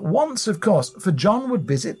all at once, of course, for John would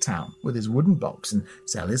visit town with his wooden box and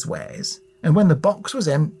sell his wares. And when the box was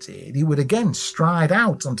emptied, he would again stride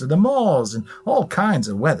out onto the moors in all kinds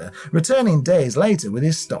of weather, returning days later with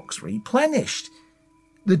his stocks replenished.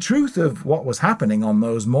 The truth of what was happening on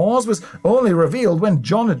those moors was only revealed when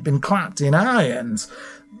John had been clapped in irons.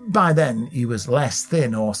 By then he was less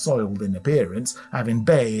thin or soiled in appearance, having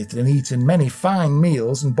bathed and eaten many fine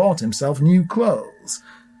meals and bought himself new clothes.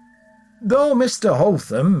 Though Mr.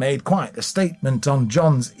 Hotham made quite the statement on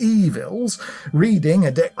John's evils, reading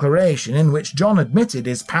a declaration in which John admitted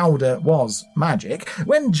his powder was magic,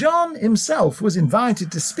 when John himself was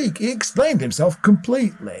invited to speak, he explained himself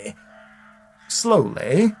completely.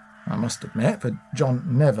 Slowly, I must admit, for John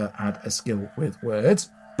never had a skill with words,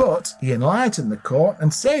 but he enlightened the court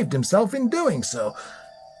and saved himself in doing so.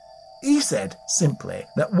 He said simply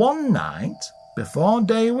that one night, before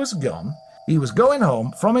day was gone, he was going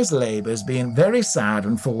home from his labours, being very sad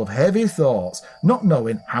and full of heavy thoughts, not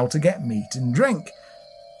knowing how to get meat and drink.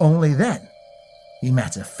 Only then he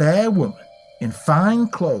met a fair woman in fine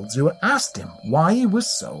clothes who asked him why he was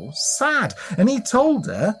so sad, and he told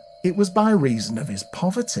her it was by reason of his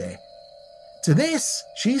poverty. To this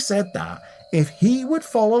she said that if he would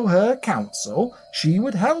follow her counsel, she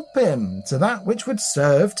would help him to that which would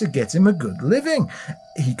serve to get him a good living.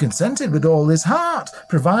 He consented with all his heart,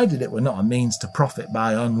 provided it were not a means to profit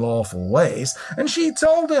by unlawful ways, and she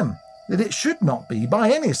told him that it should not be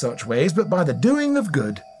by any such ways, but by the doing of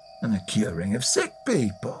good and the curing of sick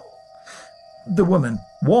people. The woman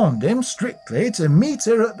warned him strictly to meet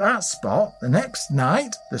her at that spot the next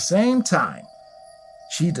night, the same time.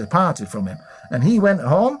 She departed from him, and he went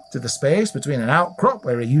home to the space between an outcrop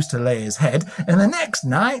where he used to lay his head, and the next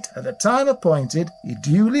night, at the time appointed, he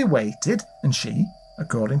duly waited, and she,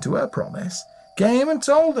 according to her promise, came and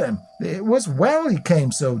told him that it was well he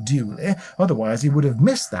came so duly, otherwise he would have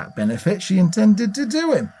missed that benefit she intended to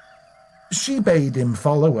do him. She bade him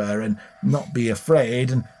follow her and not be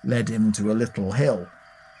afraid, and led him to a little hill.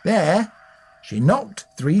 There she knocked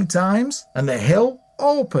 3 times, and the hill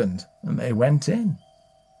opened, and they went in.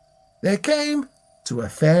 They came to a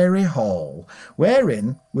fairy hall,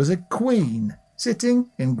 wherein was a queen, sitting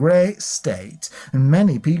in great state, and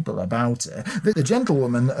many people about her. The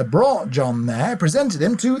gentlewoman that had brought John there presented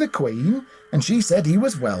him to the queen, and she said he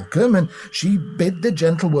was welcome, and she bid the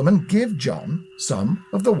gentlewoman give John some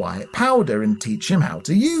of the white powder and teach him how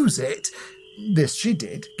to use it. This she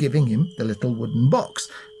did, giving him the little wooden box,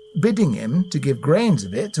 bidding him to give grains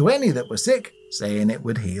of it to any that were sick, saying it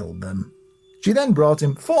would heal them. She then brought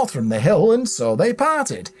him forth from the hill, and so they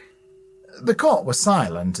parted. The court was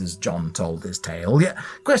silent as John told his tale, yet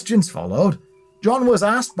questions followed. John was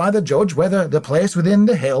asked by the judge whether the place within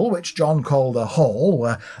the hill, which John called a hall,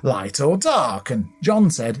 were light or dark, and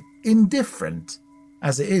John said indifferent,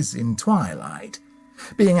 as it is in twilight.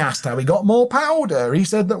 Being asked how he got more powder, he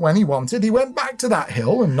said that when he wanted, he went back to that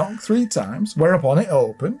hill and knocked 3 times, whereupon it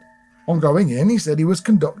opened. On going in, he said he was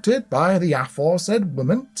conducted by the aforesaid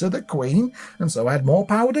woman to the queen, and so had more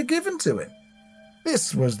powder given to him.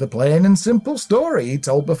 This was the plain and simple story he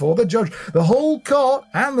told before the judge, the whole court,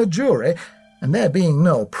 and the jury, and there being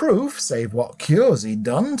no proof, save what cures he'd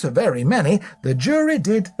done to very many, the jury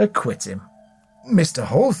did acquit him. Mr.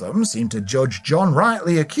 Hotham seemed to judge John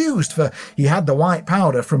rightly accused, for he had the white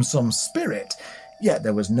powder from some spirit, yet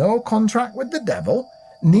there was no contract with the devil.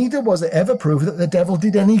 Neither was it ever proved that the devil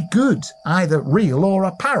did any good, either real or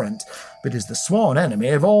apparent, but is the sworn enemy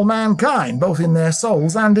of all mankind, both in their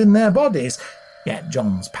souls and in their bodies. Yet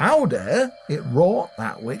John's powder, it wrought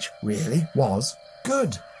that which really was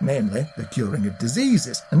good, namely the curing of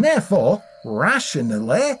diseases, and therefore,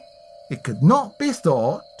 rationally, it could not be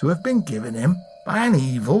thought to have been given him by an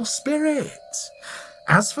evil spirit.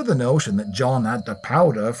 As for the notion that John had the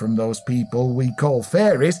powder from those people we call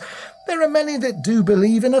fairies, there are many that do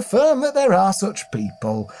believe and affirm that there are such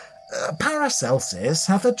people. Paracelsus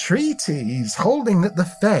hath a treatise holding that the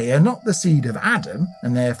Fae are not the seed of Adam,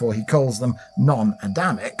 and therefore he calls them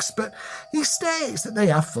non-Adamics, but he states that they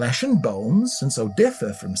have flesh and bones, and so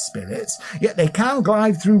differ from spirits, yet they can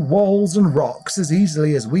glide through walls and rocks as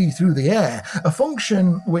easily as we through the air, a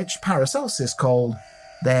function which Paracelsus called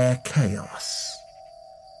their chaos.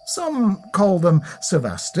 Some call them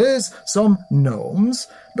Savasters, some gnomes,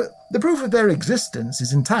 but the proof of their existence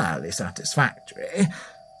is entirely satisfactory.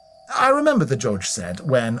 I remember the judge said,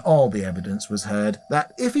 when all the evidence was heard,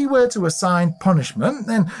 that if he were to assign punishment,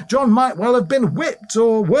 then John might well have been whipped,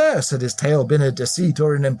 or worse, had his tale been a deceit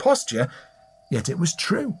or an imposture. Yet it was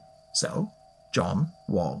true, so John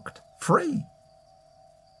walked free.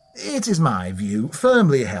 It is my view,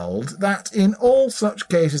 firmly held, that in all such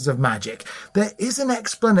cases of magic, there is an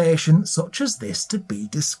explanation such as this to be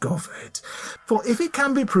discovered. For if it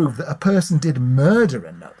can be proved that a person did murder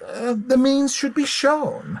another, the means should be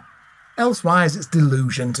shown. Elsewise, it's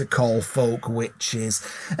delusion to call folk witches.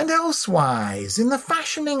 And elsewise, in the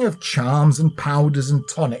fashioning of charms and powders and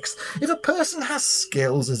tonics, if a person has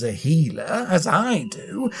skills as a healer, as I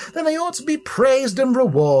do, then they ought to be praised and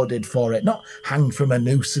rewarded for it, not hanged from a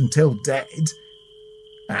noose until dead.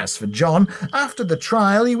 As for John, after the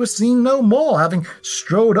trial he was seen no more, having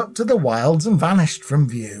strode up to the wilds and vanished from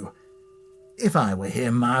view. If I were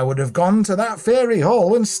him, I would have gone to that fairy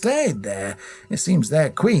hall and stayed there. It seems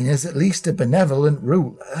their queen is at least a benevolent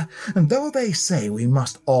ruler, and though they say we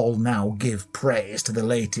must all now give praise to the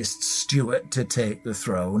latest Stuart to take the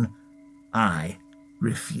throne, I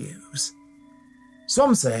refuse.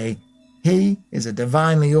 Some say he is a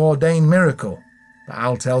divinely ordained miracle, but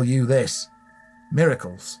I'll tell you this,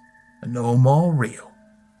 miracles are no more real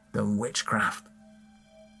than witchcraft.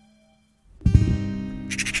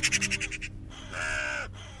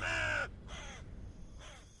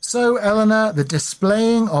 So, Eleanor, the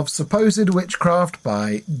displaying of supposed witchcraft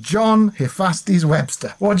by John Hephaestus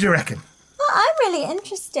Webster. What do you reckon? Well, I'm really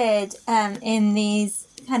interested in these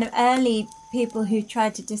kind of early people who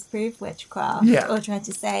tried to disprove witchcraft, or tried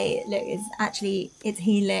to say, look, it's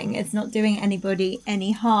healing, it's not doing anybody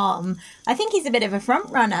any harm. I think he's a bit of a front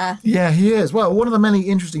runner. Yeah, he is. Well, one of the many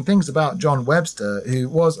interesting things about John Webster, who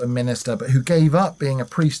was a minister but who gave up being a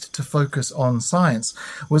priest to focus on science,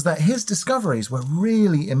 was that his discoveries were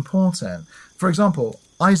really important. For example,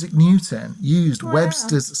 Isaac Newton used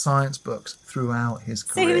Webster's science books throughout his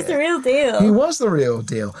career. So he was the real deal. He was the real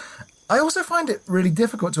deal. I also find it really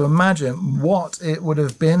difficult to imagine what it would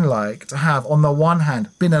have been like to have, on the one hand,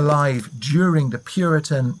 been alive during the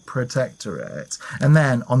Puritan Protectorate, and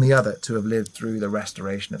then, on the other, to have lived through the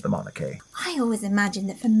restoration of the monarchy. I always imagined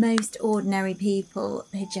that for most ordinary people,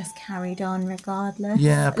 they just carried on regardless.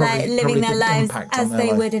 Yeah, probably. Like living their lives as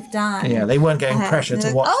they would have done. Yeah, they weren't getting pressure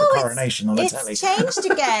to watch the coronation on the telly. It's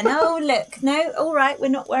changed again. Oh, look, no, all right, we're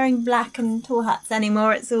not wearing black and tall hats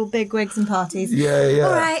anymore. It's all big wigs and parties. Yeah.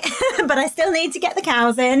 All right. But I still need to get the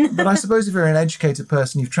cows in. But I suppose if you're an educated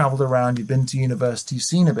person, you've travelled around, you've been to university, you've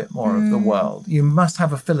seen a bit more of the world, you must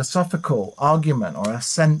have a philosophical argument or a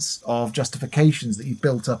sense of justifications that you've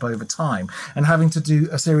built up over time. And having to do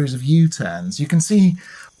a series of U-turns, you can see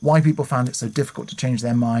why people found it so difficult to change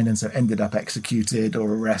their mind and so ended up executed or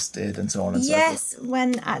arrested and so on and so forth. Yes,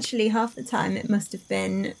 when actually half the time it must have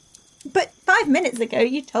been... But 5 minutes ago,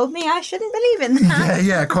 you told me I shouldn't believe in that.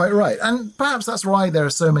 Yeah, quite right. And perhaps that's why there are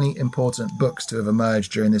so many important books to have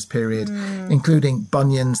emerged during this period, including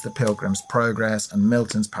Bunyan's The Pilgrim's Progress and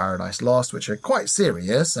Milton's Paradise Lost, which are quite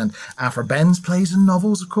serious, and Aphra Behn's plays and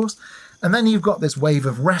novels, of course. And then you've got this wave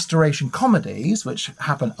of restoration comedies, which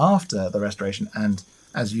happen after the restoration, and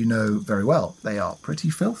as you know very well, they are pretty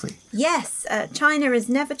filthy. Yes, China is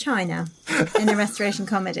never China in a restoration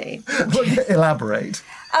comedy. Elaborate.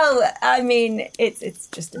 Oh, I mean, it's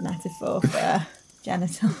just a metaphor for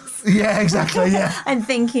genitals. Yeah, exactly, yeah. I'm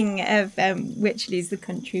thinking of Wycherley's The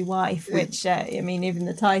Country Wife, which, I mean, even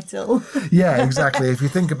the title. Yeah, exactly. If you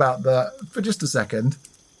think about that for just a second.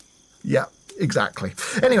 Yeah, exactly.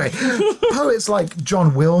 Anyway, poets like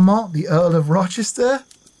John Wilmot, the Earl of Rochester...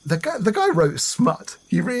 The guy wrote smut.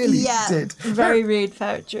 He really did. Very rude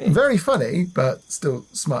poetry. Very funny, but still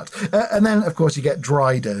smut. And then, of course, you get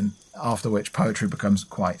Dryden, after which poetry becomes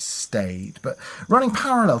quite staid. But running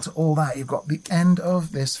parallel to all that, you've got the end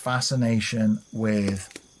of this fascination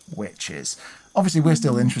with witches. Obviously, we're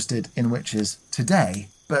still interested in witches today,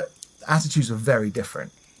 but attitudes are very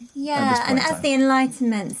different. Yeah, and as the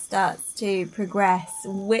Enlightenment starts to progress,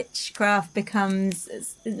 witchcraft becomes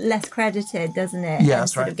less credited, doesn't it? Yeah, and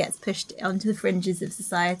that's sort right. of gets pushed onto the fringes of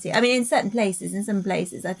society. I mean, in some places,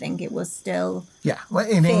 I think it was still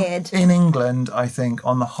feared. In England, I think,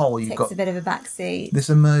 on the whole, you've got a bit of a backseat. This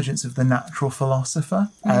emergence of the natural philosopher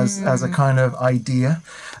as a kind of idea.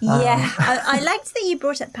 Yeah, I liked that you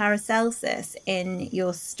brought up Paracelsus in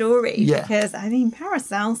your story, because, I mean,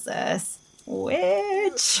 Paracelsus...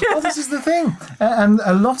 Witch. Well, this is the thing. And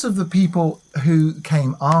a lot of the people who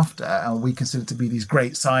came after, and we consider to be these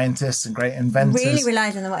great scientists and great inventors. Really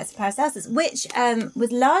relied on the whites of Paracelsus, which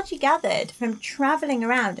was largely gathered from travelling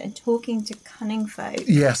around and talking to cunning folk.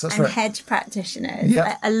 Yes, that's and right. hedge practitioners.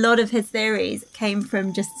 Yeah. A lot of his theories came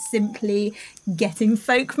from just simply getting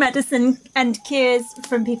folk medicine and cures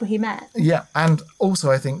from people he met. Yeah, and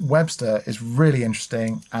also I think Webster is really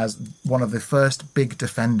interesting as one of the first big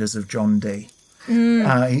defenders of John Dee.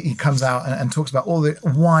 He comes out and talks about all the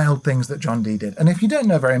wild things that John Dee did. And if you don't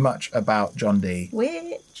know very much about John Dee...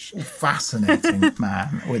 Which? Fascinating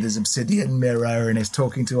man with his obsidian mirror and his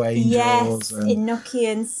talking to angels. Yes,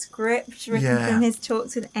 Enochian script written from his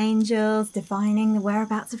talks with angels, divining the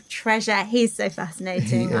whereabouts of treasure. He's so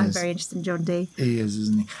fascinating. I'm very interested in John Dee. He is,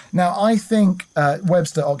 isn't he? Now, I think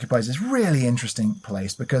Webster occupies this really interesting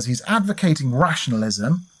place because he's advocating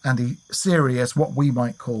rationalism and a serious, what we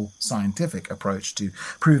might call scientific approach to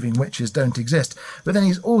proving witches don't exist. But then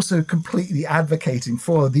he's also completely advocating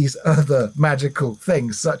for these other magical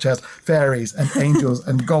things, such as fairies and angels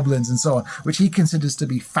and goblins and so on, which he considers to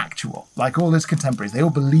be factual. Like all his contemporaries, they all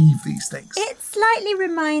believe these things. It slightly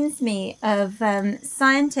reminds me of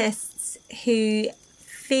scientists who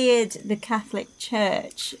feared the Catholic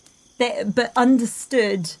Church, but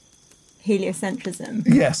understood heliocentrism.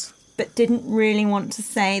 Yes. But didn't really want to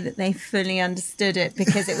say that they fully understood it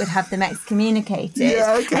because it would have them excommunicated.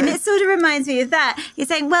 Yeah, okay. And it sort of reminds me of that. You're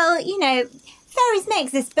saying, well, fairies may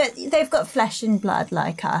exist, but they've got flesh and blood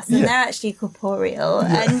like us, and they're actually corporeal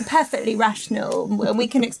and perfectly rational, and we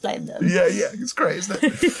can explain them. Yeah, it's great, isn't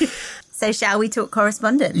it? So shall we talk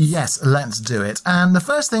correspondence? Yes, let's do it. And the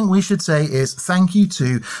first thing we should say is thank you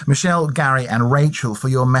to Michelle, Gary and Rachel for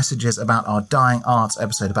your messages about our Dying Arts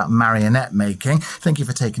episode about marionette making. Thank you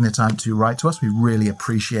for taking the time to write to us. We really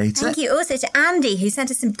appreciate it. Thank you also to Andy, who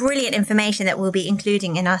sent us some brilliant information that we'll be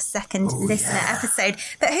including in our second listener episode,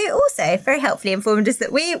 but who also very helpfully informed us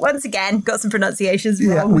that we, once again, got some pronunciations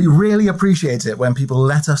wrong. Yeah, we really appreciate it when people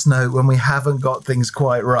let us know when we haven't got things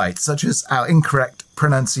quite right, such as our incorrect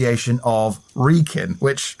pronunciation of Wrekin,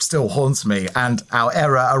 which still haunts me, and our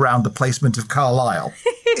error around the placement of Carlisle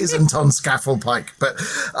isn't on Scaffold Pike. But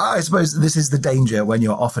I suppose this is the danger when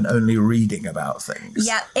you're often only reading about things.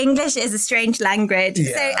 Yeah, English is a strange language.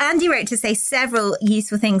 Yeah. So Andy wrote to say several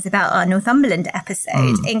useful things about our Northumberland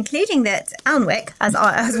episode, including that Alnwick, as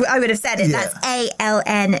I would have said it, that's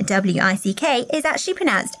Alnwick, is actually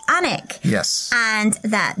pronounced Alnwick. Yes. And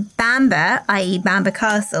that Bamber, i.e. Bamber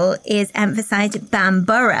Castle, is emphasised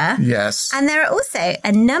Bamborough. Yes. And there are also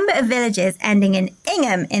a number of villages ending in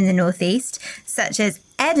Ingham in the northeast, such as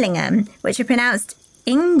Edlingham, which are pronounced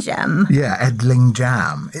Ingham. Yeah,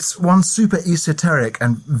 Edlingham. It's one super esoteric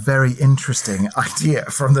and very interesting idea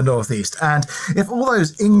from the northeast. And if all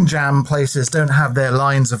those Ingham places don't have their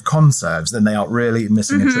lines of conserves, then they are really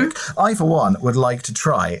missing a trick. I, for one, would like to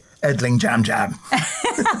try Edling Jam Jam.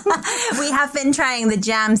 We have been trying the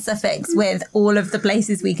jam suffix with all of the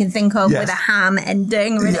places we can think of, with a ham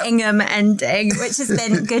ending, with an Ingham ending, which has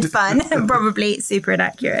been good fun and probably super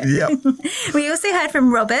inaccurate. Yep. We also heard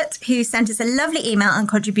from Robert, who sent us a lovely email and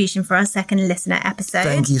contribution for our second listener episode.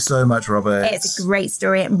 Thank you so much, Robert. It's a great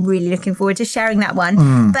story. I'm really looking forward to sharing that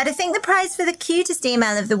one. But I think the prize for the cutest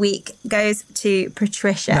email of the week goes to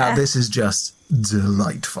Patricia. Now, this is just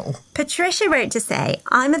delightful. Patricia wrote to say,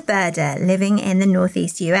 I'm a birder living in the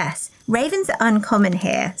northeast US. Ravens are uncommon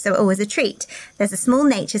here, so always a treat. There's a small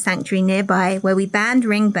nature sanctuary nearby where we band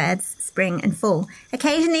ringbirds spring and fall.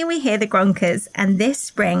 Occasionally we hear the gronkers, and this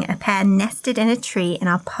spring a pair nested in a tree in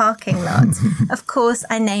our parking lot. Of course,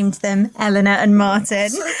 I named them Eleanor and Martin.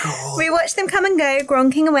 So cool. We watched them come and go,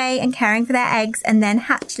 gronking away and caring for their eggs and then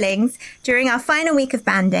hatchlings. During our final week of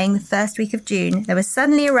banding, the first week of June, there was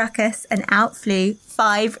suddenly a ruckus and out flew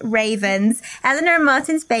 5 ravens. Eleanor and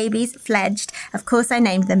Martin's babies fledged. Of course, I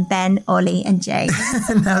named them Ben, Ollie and James.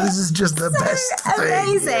 Now, this is just the best thing.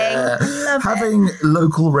 Amazing. Yeah. Love Having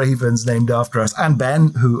local ravens named after us, and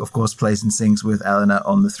Ben, who of course plays and sings with Eleanor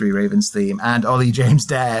on the Three Ravens theme, and Ollie James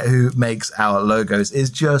Dare, who makes our logos, is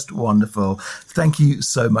just wonderful. Thank you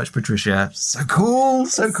so much, Patricia. So cool.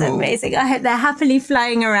 So cool. Amazing. I hope they're happily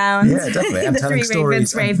flying around. Yeah, definitely. And the telling Three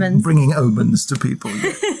stories Ravens. and bringing omens to people.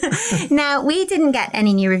 Now, we didn't get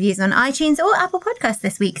any new reviews on iTunes or Apple Podcasts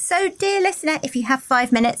this week. So, dear listener, if you have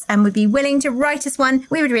 5 minutes and would be willing to write us one,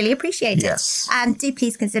 we would really appreciate it. Yes. And do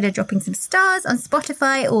please consider dropping some stars on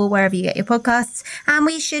Spotify or wherever you get your podcasts. And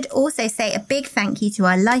we should also say a big thank you to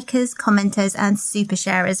our likers, commenters and super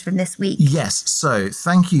sharers from this week. Yes, so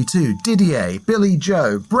thank you to Didier, Billy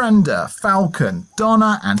Joe, Brenda, Falcon,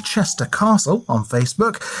 Donna and Chester Castle on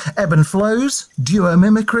Facebook, Eben Flows, Duo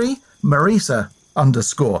Mimicry, Marisa,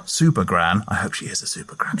 _Supergran. I hope she is a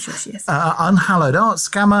Supergran. I'm sure she is. Unhallowed Art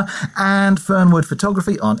Scammer, and Fernwood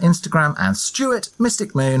Photography on Instagram, and Stuart,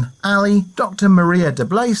 Mystic Moon, Ali, Dr. Maria de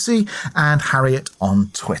Blacy, and Harriet on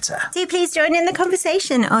Twitter. Do please join in the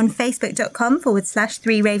conversation on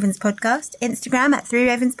facebook.com/3 Ravens Podcast, Instagram @3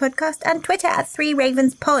 Ravens Podcast, and Twitter @3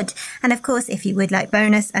 Ravens Pod. And of course, if you would like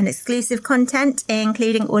bonus and exclusive content,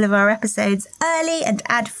 including all of our episodes early and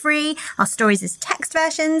ad-free, our stories as text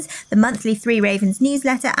versions, the monthly 3 Ravens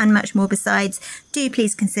newsletter, and much more besides, do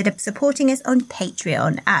please consider supporting us on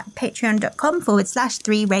Patreon at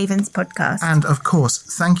patreon.com/3 Ravens Podcast. And of course,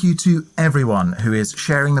 thank you to everyone who is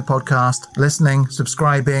sharing the podcast, listening,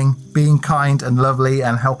 subscribing, being kind and lovely,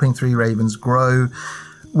 and helping 3 Ravens grow.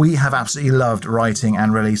 We have absolutely loved writing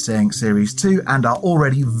and releasing Series 2 and are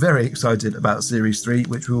already very excited about Series 3,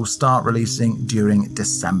 which we will start releasing during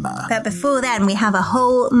December. But before then, we have a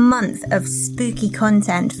whole month of spooky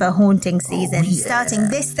content for haunting season, starting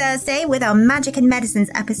this Thursday with our Magic and Medicines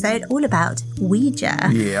episode all about Ouija.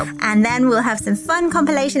 Yep. And then we'll have some fun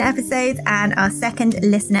compilation episodes and our second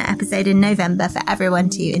listener episode in November for everyone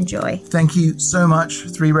to enjoy. Thank you so much,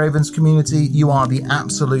 3 Ravens community. You are the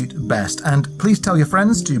absolute best. And please tell your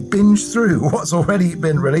friends to binge through what's already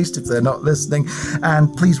been released if they're not listening,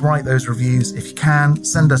 and please write those reviews if you can.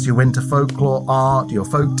 Send us your winter folklore art, your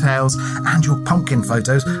folk tales, and your pumpkin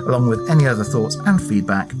photos, along with any other thoughts and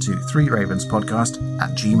feedback to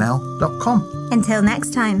 3ravenspodcast@gmail.com. Until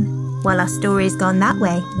next time, while our story's gone that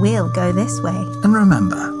way, we'll go this way. And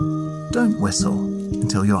remember, don't whistle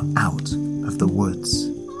until you're out of the woods.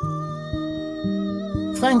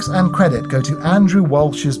 Thanks and credit go to Andrew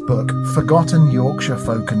Walsh's book, Forgotten Yorkshire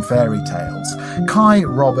Folk and Fairy Tales, Kai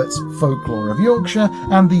Roberts' Folklore of Yorkshire,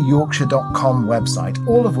 and the Yorkshire.com website,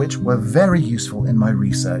 all of which were very useful in my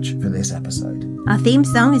research for this episode. Our theme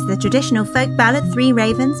song is the traditional folk ballad 3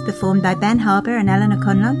 Ravens, performed by Ben Harbour and Eleanor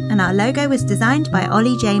Conlon, and our logo was designed by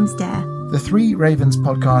Ollie James Dare. The 3 Ravens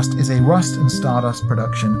podcast is a Rust and Stardust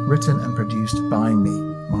production, written and produced by me,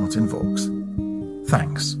 Martin Vaux.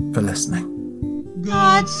 Thanks for listening.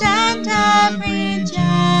 God sent every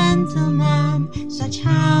gentleman, such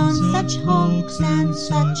hounds, such hawks, and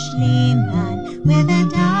such leman, with a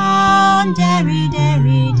down derry day.